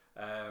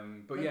 yeah.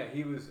 But yeah,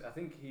 I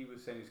think he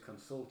was saying he's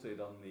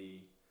consulted on the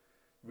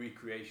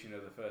recreation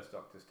of the First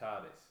Doctor's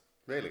TARDIS.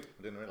 Really?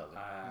 I didn't realise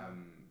that.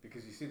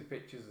 Because you see the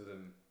pictures of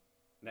them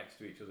next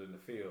to each other in the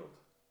field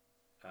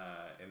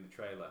in the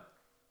trailer.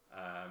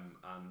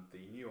 And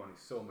the new one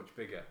is so much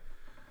bigger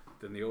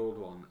than the old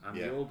one, and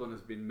the old one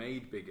has been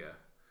made bigger,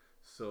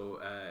 so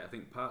I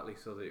think partly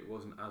so that it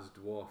wasn't as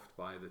dwarfed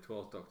by the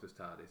 12th Doctor's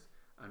TARDIS,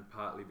 and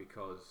partly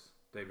because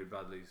David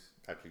Bradley's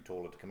actually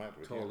taller to come out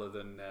of it. Taller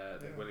than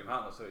William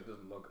Hartnell, so it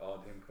doesn't look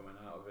odd him coming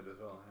out of it as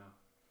well. Yeah.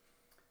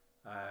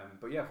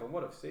 But yeah, from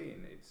what I've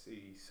seen,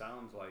 he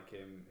sounds like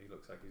him. He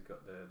looks like he's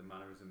got the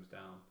mannerisms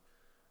down.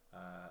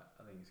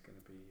 I think it's going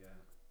to be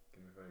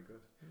very good.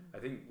 I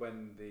think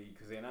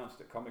because they announced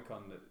at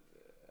Comic-Con that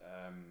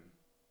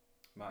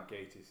Mark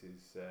Gatiss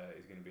is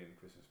going to be in the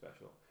Christmas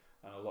special,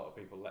 and a lot of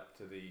people leapt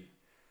to the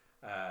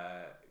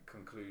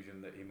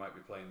conclusion that he might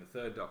be playing the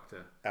Third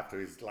Doctor after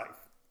his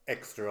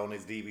extra on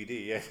his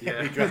DVD. Yes, he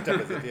dressed up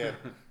as it. Yeah.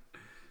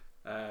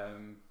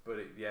 But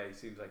he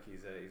seems like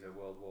he's a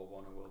World War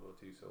I or World War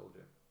II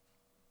soldier.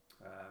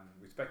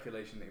 With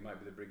speculation that he might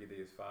be the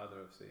Brigadier's father,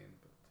 I've seen,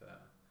 but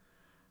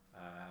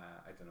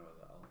I don't know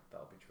whether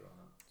that'll be true or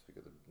not.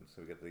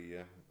 So we get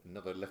the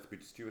another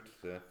Lethbridge Stewart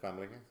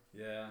family.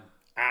 Yeah.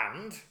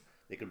 And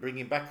they can bring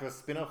him back for a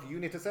spin-off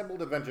Unit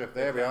Assembled adventure.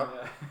 There we are.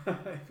 Yeah.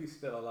 If he's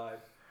still alive.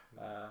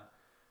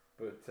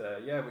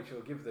 Which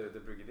will give the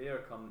Brigadier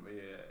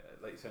economy,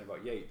 like you're saying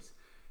about Yates,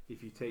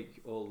 if you take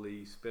all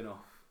the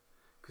spin-off,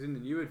 because in the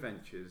new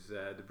adventures,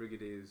 the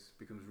Brigadier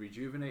becomes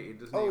rejuvenated,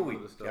 doesn't he?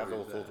 He has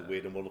all sorts of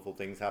weird and wonderful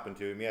things happen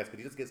to him, yes, but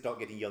he does start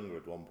getting younger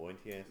at one point,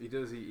 yes. He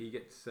does, he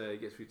gets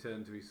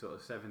returned to his sort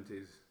of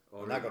 70s.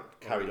 And that got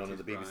carried on in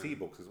the BBC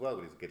books as well,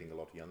 when he's getting a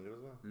lot younger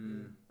as well.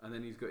 And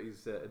then he's got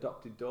his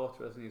adopted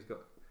daughter, hasn't he? He's got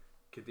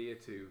Kadir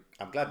too.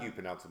 I'm glad you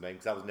pronounced the name,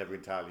 because I was never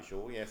entirely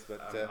sure, yes, but...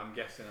 I'm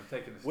guessing, I'm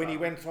taking the when he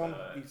went on,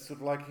 he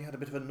sort of he had a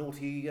bit of a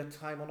naughty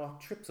time on a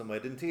trip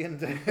somewhere, didn't he?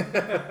 And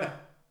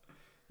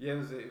yeah,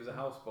 it was a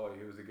houseboy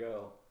who was a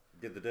girl.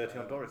 Did the dirty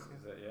on Doris.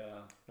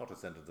 Yeah. Not a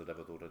sentence I'd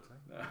ever thought I'd say.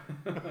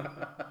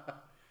 No.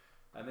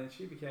 And then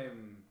she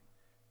became...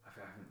 I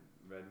haven't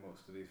read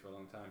most of these for a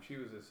long time. She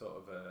was a sort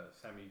of a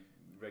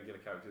semi-regular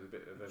character, a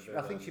bit of a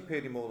villain. I think she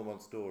appeared in more than one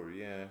story,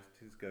 yeah.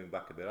 She's going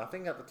back a bit. I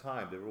think at the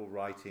time they were all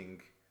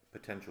writing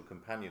potential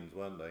companions,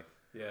 weren't they?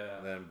 Yeah.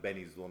 And then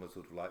Benny's the one that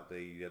sort of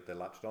they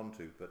latched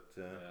onto, but...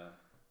 yeah.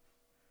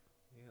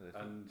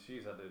 Yeah, and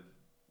she's had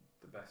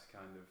the best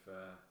kind of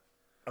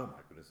oh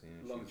my goodness,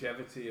 yeah,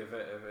 longevity of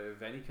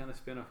any kind of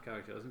spin-off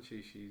character, hasn't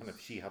she? And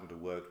if she hadn't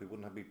have worked, we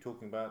wouldn't have been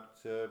talking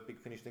about Big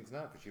Finish things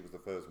now, because she was the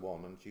first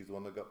one, and she's the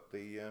one that got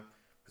the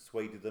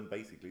persuaded them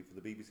basically for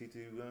the BBC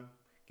to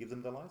give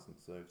them the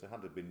license. So if it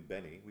hadn't been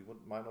Benny, we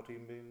might not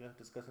even been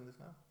discussing this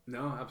now.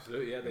 No,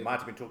 absolutely, yeah. They might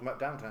have been talking about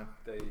Downtown.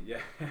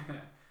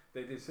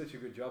 They did such a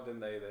good job, didn't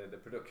they? The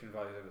production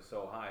values were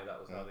so high. That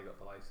was how they got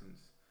the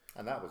license.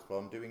 And that was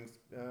from doing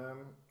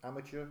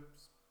amateur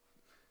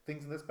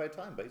things in their spare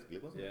time, basically,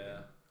 wasn't it?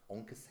 Yeah.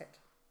 On cassette.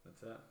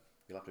 That's it.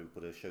 You'll have to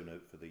put a show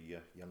note for the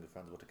younger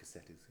fans of what a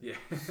cassette is. Yeah.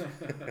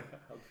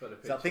 I'll put a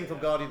It's that thing from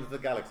Guardians of the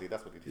Galaxy,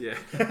 that's what it is.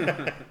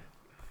 Yeah.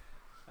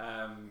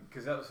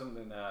 Because that was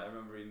something that I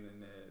remember reading in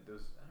there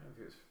was, I don't know if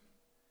it was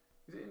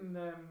it in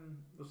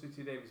Russell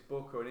T Davies'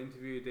 book or an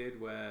interview he did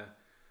where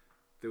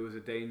there was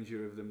a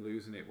danger of them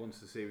losing it once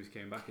the series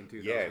came back in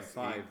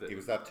 2005. Yes, it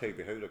was that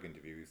Toby Hodock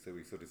interview. So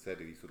he sort of said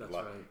it. He sort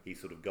of he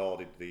sort of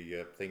guarded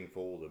the thing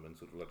for them and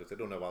sort of like I said,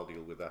 "Oh no, I'll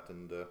deal with that."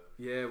 And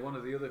yeah, one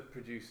of the other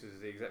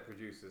producers, the exec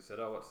producers, said,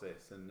 "Oh, what's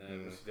this?" And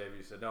Russell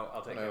Davies said, "No,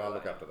 I'll take care of that." I'll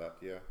look after that.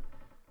 Yeah.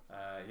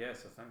 Yeah.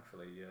 So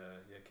thankfully,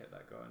 kept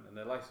that going, and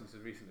the license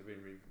has recently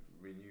been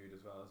renewed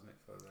as well, hasn't it?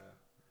 For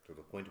to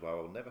the point where I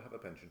will never have a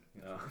pension.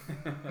 No.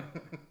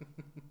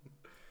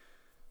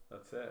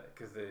 That's it,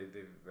 because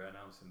they're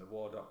announcing the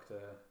War Doctor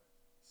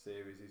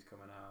series is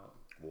coming out.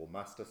 War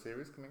Master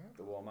series coming out?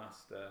 The War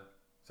Master.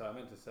 So I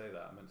meant to say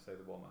that. I meant to say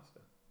the War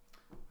Master.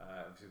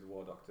 Obviously, the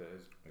War Doctor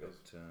is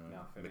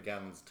now finished.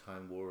 McGann's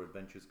Time War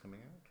Adventures coming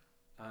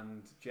out.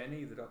 And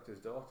Jenny, the Doctor's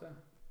daughter.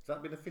 Has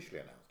that been officially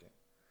announced yet?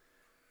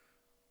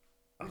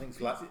 I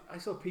think I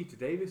saw Peter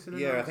Davison.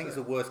 Yeah, I think it's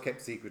the worst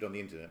kept secret on the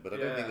internet, but I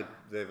don't think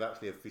they've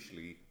actually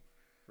officially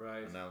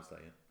announced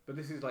that yet. But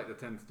this is like the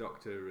 10th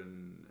Doctor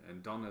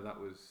and Donna, that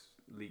was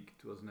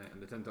leaked, wasn't it?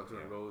 And the 10th Doctor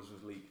and Rose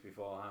was leaked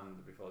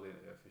beforehand, before the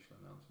official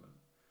announcement.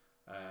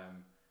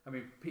 I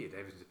mean, Peter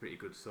Davison's a pretty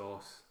good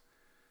source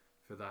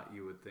for that,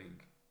 you would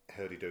think.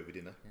 Heard it over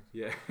dinner.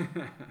 Yeah.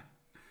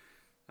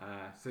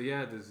 So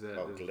yeah, there's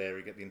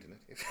glaring at the internet.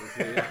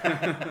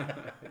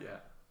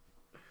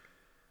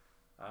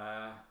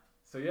 Yeah.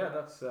 So yeah,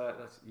 that's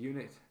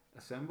unit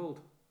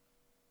assembled.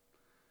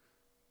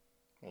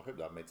 Well, I hope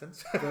that made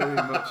sense. Very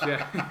much,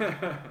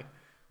 yeah.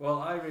 Well,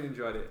 I really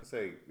enjoyed it.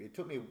 So it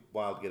took me a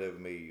while to get over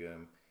me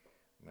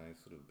my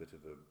sort of bit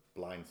of a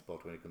blind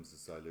spot when it comes to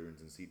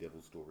Silurians and Sea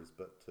Devil stories,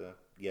 but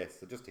yes,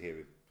 so just to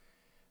hear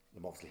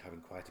them obviously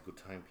having quite a good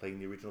time playing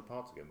the original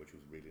parts again, which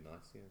was really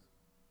nice. Yes,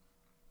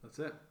 that's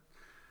it.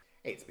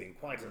 It's been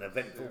quite an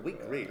eventful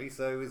week, really.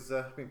 So there's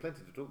been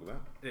plenty to talk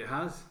about. It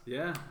has,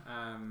 yeah.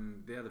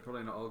 They're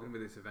probably not all going to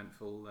be this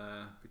eventful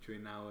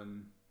between now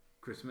and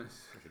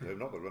Christmas. I should hope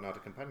not. They'll run out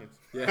of companions.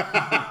 Yeah.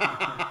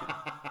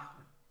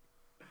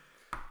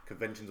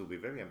 Conventions will be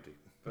very empty.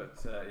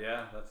 But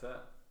yeah, that's it.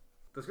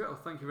 That's great. Well,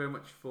 thank you very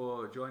much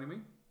for joining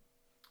me.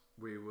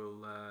 We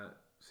will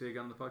see you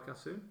again on the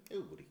podcast soon.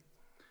 Oh, Woody.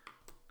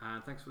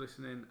 And thanks for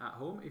listening at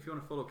home. If you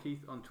want to follow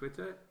Keith on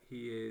Twitter,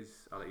 he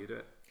is... I'll let you do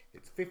it.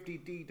 It's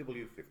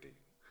 50DW50.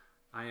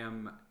 I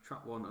am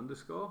Trap1_.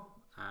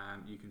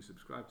 You can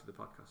subscribe to the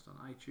podcast on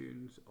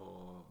iTunes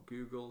or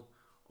Google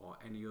or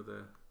any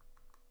other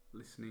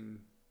listening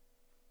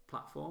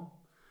platform.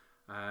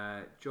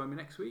 Join me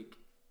next week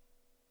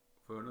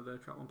for another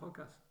Trap1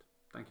 podcast.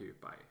 Thank you.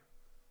 Bye.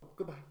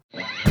 Goodbye.